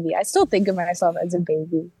a baby, I still think of myself as a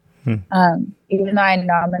baby. Even though I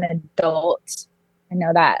know I'm an adult, I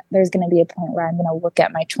know that there's going to be a point where I'm going to look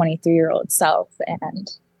at my 23-year-old self and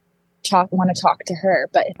want to talk to her.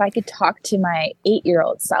 But if I could talk to my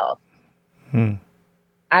 8-year-old self,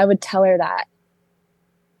 I would tell her that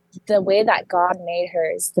the way that God made her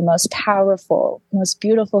is the most powerful, most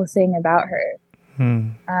beautiful thing about her.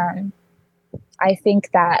 I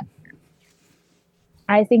think that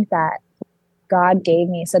God gave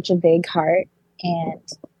me such a big heart, and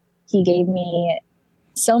he gave me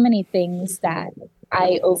so many things that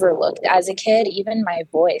I overlooked as a kid, even my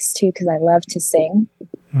voice too, because I love to sing.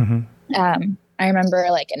 I remember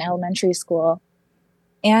like in elementary school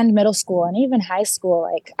and middle school and even high school,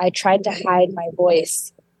 like I tried to hide my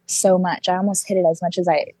voice so much. I almost hid it as much as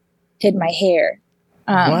I hid my hair.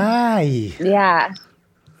 Why? Yeah.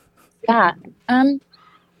 Yeah.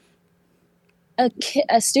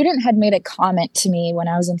 A student had made a comment to me when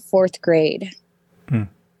I was in 4th grade.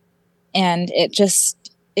 And it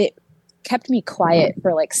kept me quiet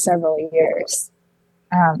for like several years.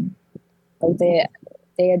 Like they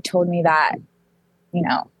had told me that, you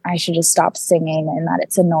know, I should just stop singing and that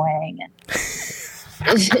it's annoying. And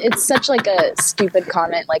it's such like a stupid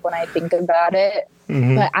comment, like when I think about it.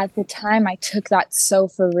 But at the time I took that so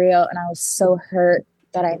for real, and I was so hurt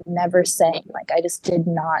that I never sang. Like I just did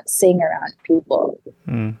not sing around people.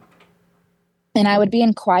 And I would be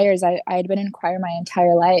in choirs. I had been in choir my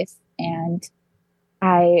entire life, and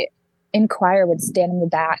in choir would stand in the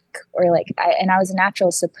back, or like I was a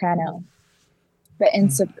natural soprano. But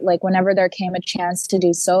like whenever there came a chance to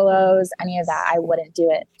do solos, any of that, I wouldn't do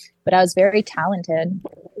it. But I was very talented,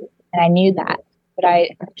 and I knew that. But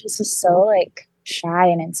I just was so like shy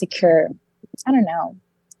and insecure. I don't know.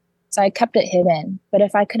 So I kept it hidden. But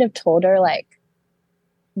if I could have told her like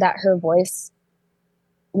that her voice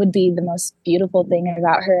would be the most beautiful thing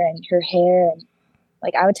about her, and her hair, and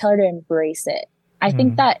like I would tell her to embrace it. I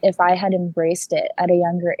think that if I had embraced it at a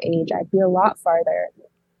younger age, I'd be a lot farther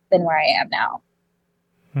than where I am now.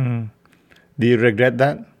 Do you regret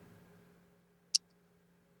that?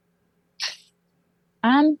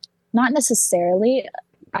 Not necessarily.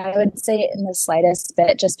 I would say in the slightest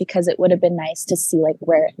bit, just because it would have been nice to see like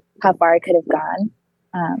how far I could have gone.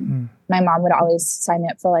 My mom would always sign me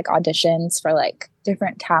up for like auditions for like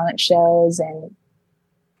different talent shows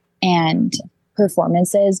and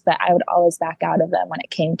performances, but I would always back out of them when it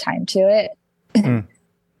came time to it.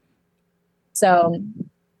 So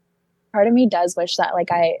part of me does wish that like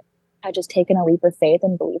I had just taken a leap of faith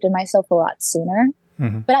and believed in myself a lot sooner.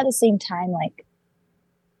 But at the same time, like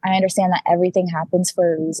I understand that everything happens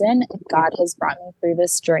for a reason. God has brought me through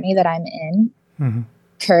this journey that I'm in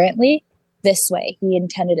currently this way. He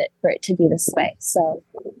intended it for it to be this way. So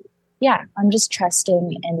yeah, I'm just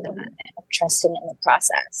trusting in that. I'm trusting in the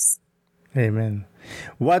process. Amen.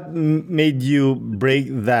 What made you break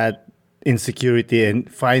that insecurity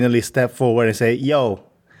and finally step forward and say, yo,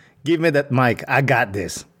 give me that mic. I got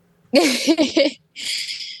this.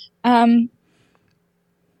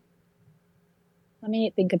 Let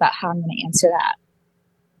me think about how I'm going to answer that.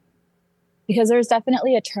 Because there was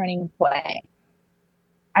definitely a turning point.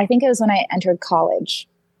 I think it was when I entered college.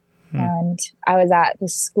 And I was at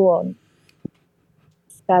this school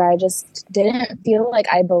that I just didn't feel like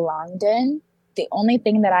I belonged in. The only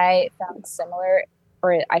thing that I found similar,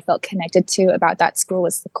 or I felt connected to about that school,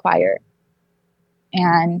 was the choir.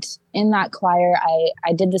 And in that choir,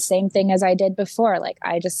 I did the same thing as I did before. Like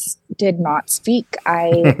I just did not speak.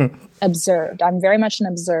 I observed. I'm very much an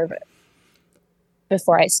observer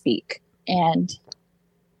before I speak. And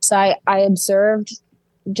so I observed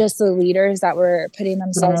just the leaders that were putting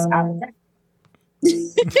themselves out there.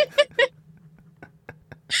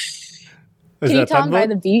 Can you tell I'm by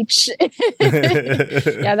the beach?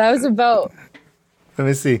 Yeah, that was a boat. Let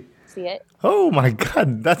me see. See it? Oh my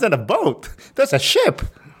God, that's not a boat. That's a ship.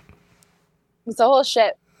 It's a whole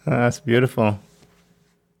ship. That's beautiful.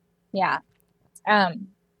 Yeah. Yeah,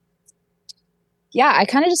 I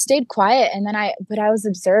kind of just stayed quiet, and then I was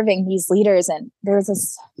observing these leaders, and there was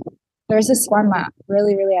this one that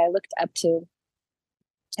really, really I looked up to.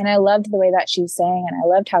 And I loved the way that she sang, and I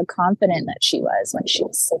loved how confident that she was when she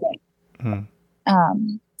was singing. And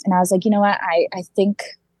I was like, you know what? I think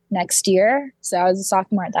next year, so I was a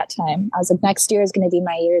sophomore at that time, I was like, next year is going to be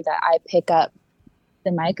my year that I pick up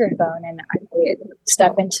the microphone and I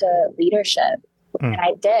step into leadership. And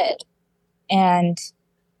I did. And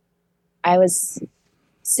I was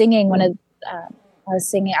singing I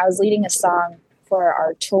was leading a song for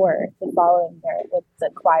our tour the following year with the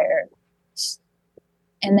choir.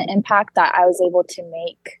 And the impact that I was able to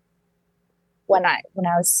make when I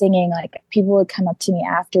was singing, like people would come up to me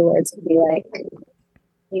afterwards and be like,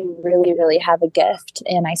 you really, really have a gift,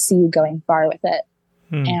 and I see you going far with it.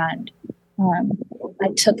 And I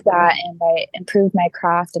took that and I improved my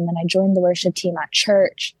craft, and then I joined the worship team at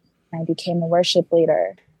church, and I became a worship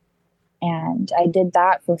leader. And I did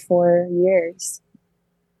that for 4 years.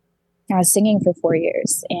 I was singing for 4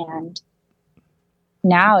 years, and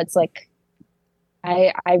now it's like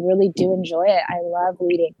I really do enjoy it. I love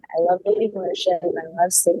leading. I love leading worship. I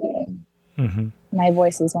love singing. Mm-hmm. My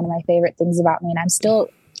voice is one of my favorite things about me. And I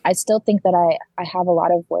still think that I have a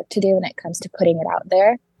lot of work to do when it comes to putting it out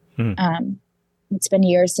there. It's been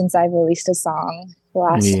years since I've released a song. The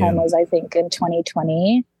last time was, I think, in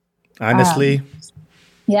 2020. Honestly.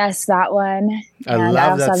 Yes, that one. I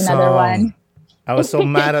love that song. Another one. I was so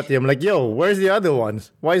mad at you. I'm like, yo, where's the other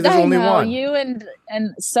ones? Why is there only one? You and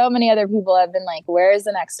so many other people have been like, where's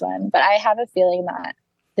the next one? But I have a feeling that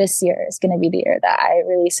this year is going to be the year that I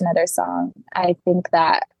release another song. I think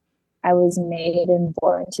that I was made and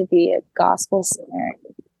born to be a gospel singer.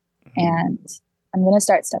 And I'm going to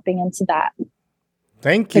start stepping into that.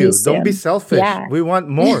 Thank you. Don't be selfish. Yeah. We want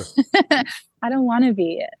more. I don't want to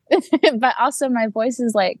be. But also my voice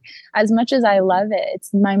is like, as much as I love it,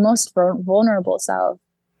 it's my most vulnerable self.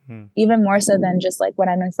 Even more so than just like when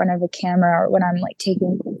I'm in front of a camera or when I'm like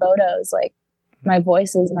taking photos. Like my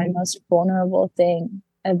voice is my most vulnerable thing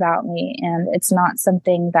about me. And it's not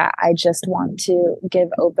something that I just want to give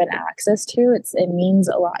open access to. It means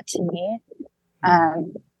a lot to me.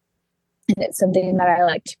 And it's something that I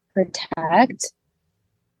like to protect.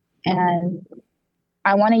 And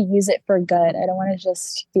I want to use it for good. I don't want to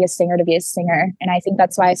just be a singer to be a singer. And I think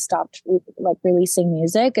that's why I stopped like releasing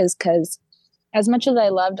music, is because as much as I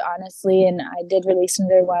loved Honestly, and I did release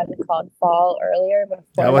another one called Fall earlier.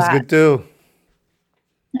 That was good too.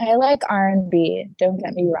 I like R&B, don't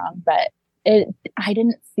get me wrong, but I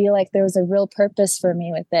didn't feel like there was a real purpose for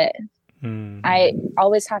me with it. I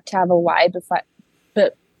always have to have a why,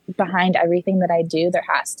 but behind everything that I do, there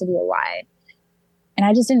has to be a why. And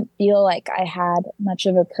I just didn't feel like I had much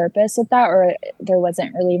of a purpose with that, or there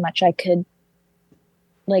wasn't really much I could,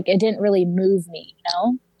 like, it didn't really move me, you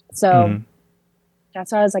know? So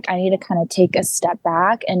that's why I was like, I need to kind of take a step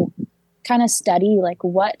back and kind of study, like,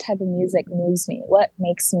 what type of music moves me, what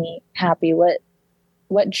makes me happy,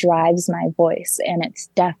 what drives my voice. And it's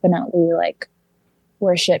definitely like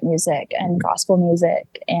worship music and gospel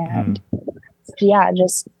music and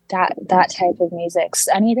just that type of music.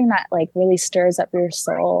 Anything that like really stirs up your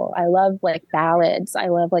soul. I love like ballads. I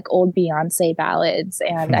love like old Beyonce ballads,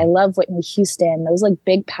 and I love Whitney Houston. Those like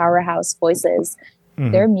big powerhouse voices.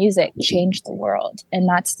 Their music changed the world, and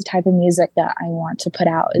that's the type of music that I want to put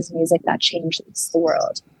out, is music that changes the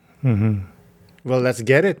world. Well, let's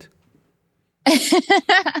get it.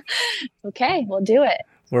 Okay, we'll do it.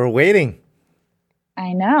 We're waiting.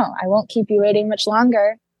 I know. I won't keep you waiting much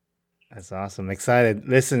longer. That's awesome. Excited.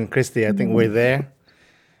 Listen, Christy, I think we're there.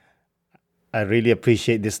 I really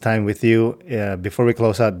appreciate this time with you. Before we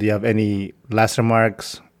close out, do you have any last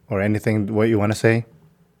remarks or anything what you want to say?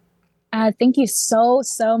 Thank you so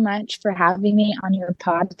much for having me on your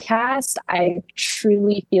podcast. I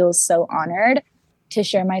truly feel so honored to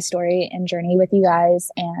share my story and journey with you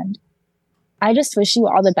guys. And I just wish you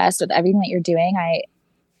all the best with everything that you're doing.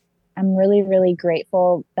 I'm really, really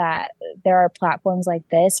grateful that there are platforms like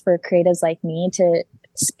this for creatives like me to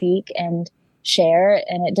speak and share.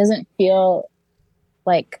 And it doesn't feel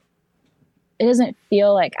like I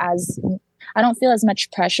don't feel as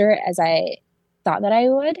much pressure as I thought that I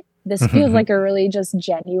would. This feels like a really just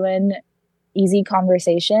genuine, easy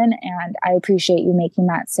conversation. And I appreciate you making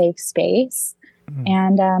that safe space.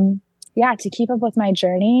 And to keep up with my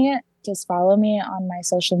journey, just follow me on my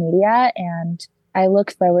social media. And I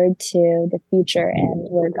look forward to the future and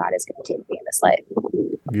where God is going to take me in this life.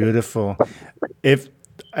 Beautiful.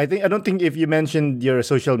 I don't think if you mentioned your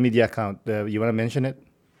social media account, you want to mention it?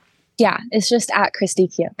 Yeah, it's just at Christy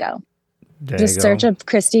Kioko. Just search up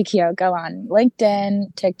Christy Kioko on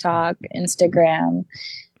LinkedIn, TikTok, Instagram.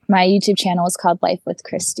 My YouTube channel is called Life with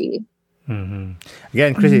Christy.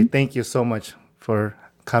 Again, Christy, thank you so much for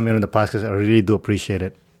coming on the podcast. I really do appreciate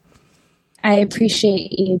it. I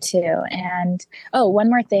appreciate you too. And one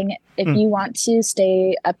more thing. If you want to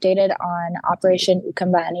stay updated on Operation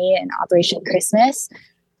Ukambani and Operation Christmas,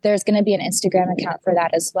 there's going to be an Instagram account for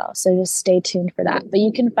that as well. So just stay tuned for that. But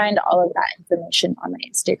you can find all of that information on my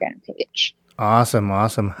Instagram page. Awesome.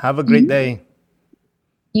 Have a great day.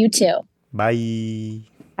 You too. Bye.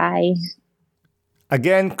 Bye.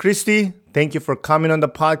 Again, Christy, thank you for coming on the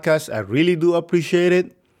podcast. I really do appreciate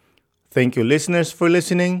it. Thank you, listeners, for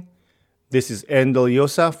listening. This is Aaron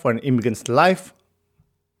Deliosa for An Immigrant's Life.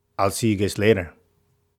 I'll see you guys later.